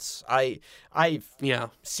thoughts. I've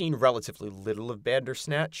seen relatively little of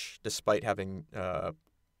Bandersnatch, despite having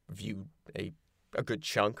viewed a good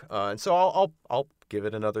chunk, and so I'll give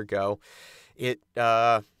it another go.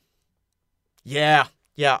 I'll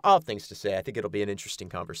have things to say. I think it'll be an interesting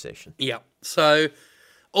conversation. Yeah. So,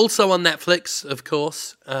 also on Netflix, of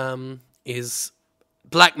course, is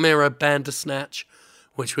Black Mirror Bandersnatch,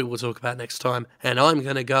 which we will talk about next time. And I'm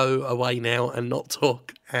going to go away now and not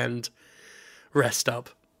talk and rest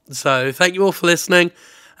up. So thank you all for listening.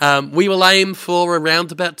 We will aim for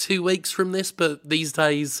around about 2 weeks from this, but these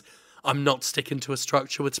days I'm not sticking to a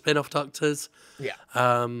structure with spin-off Doctors. Yeah.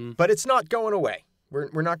 But it's not going away.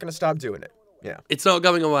 We're not going to stop doing it. Yeah. It's not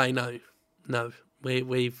going away, no. No.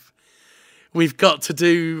 We've got to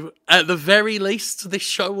do, at the very least, this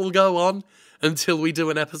show will go on until we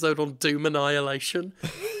do an episode on Doom Annihilation,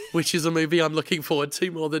 which is a movie I'm looking forward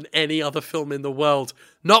to more than any other film in the world.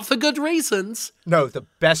 Not for good reasons. No, the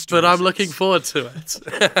best but reasons. I'm looking forward to it.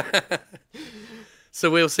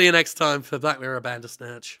 So we'll see you next time for Black Mirror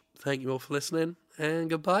Bandersnatch. Thank you all for listening, and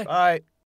goodbye. Bye.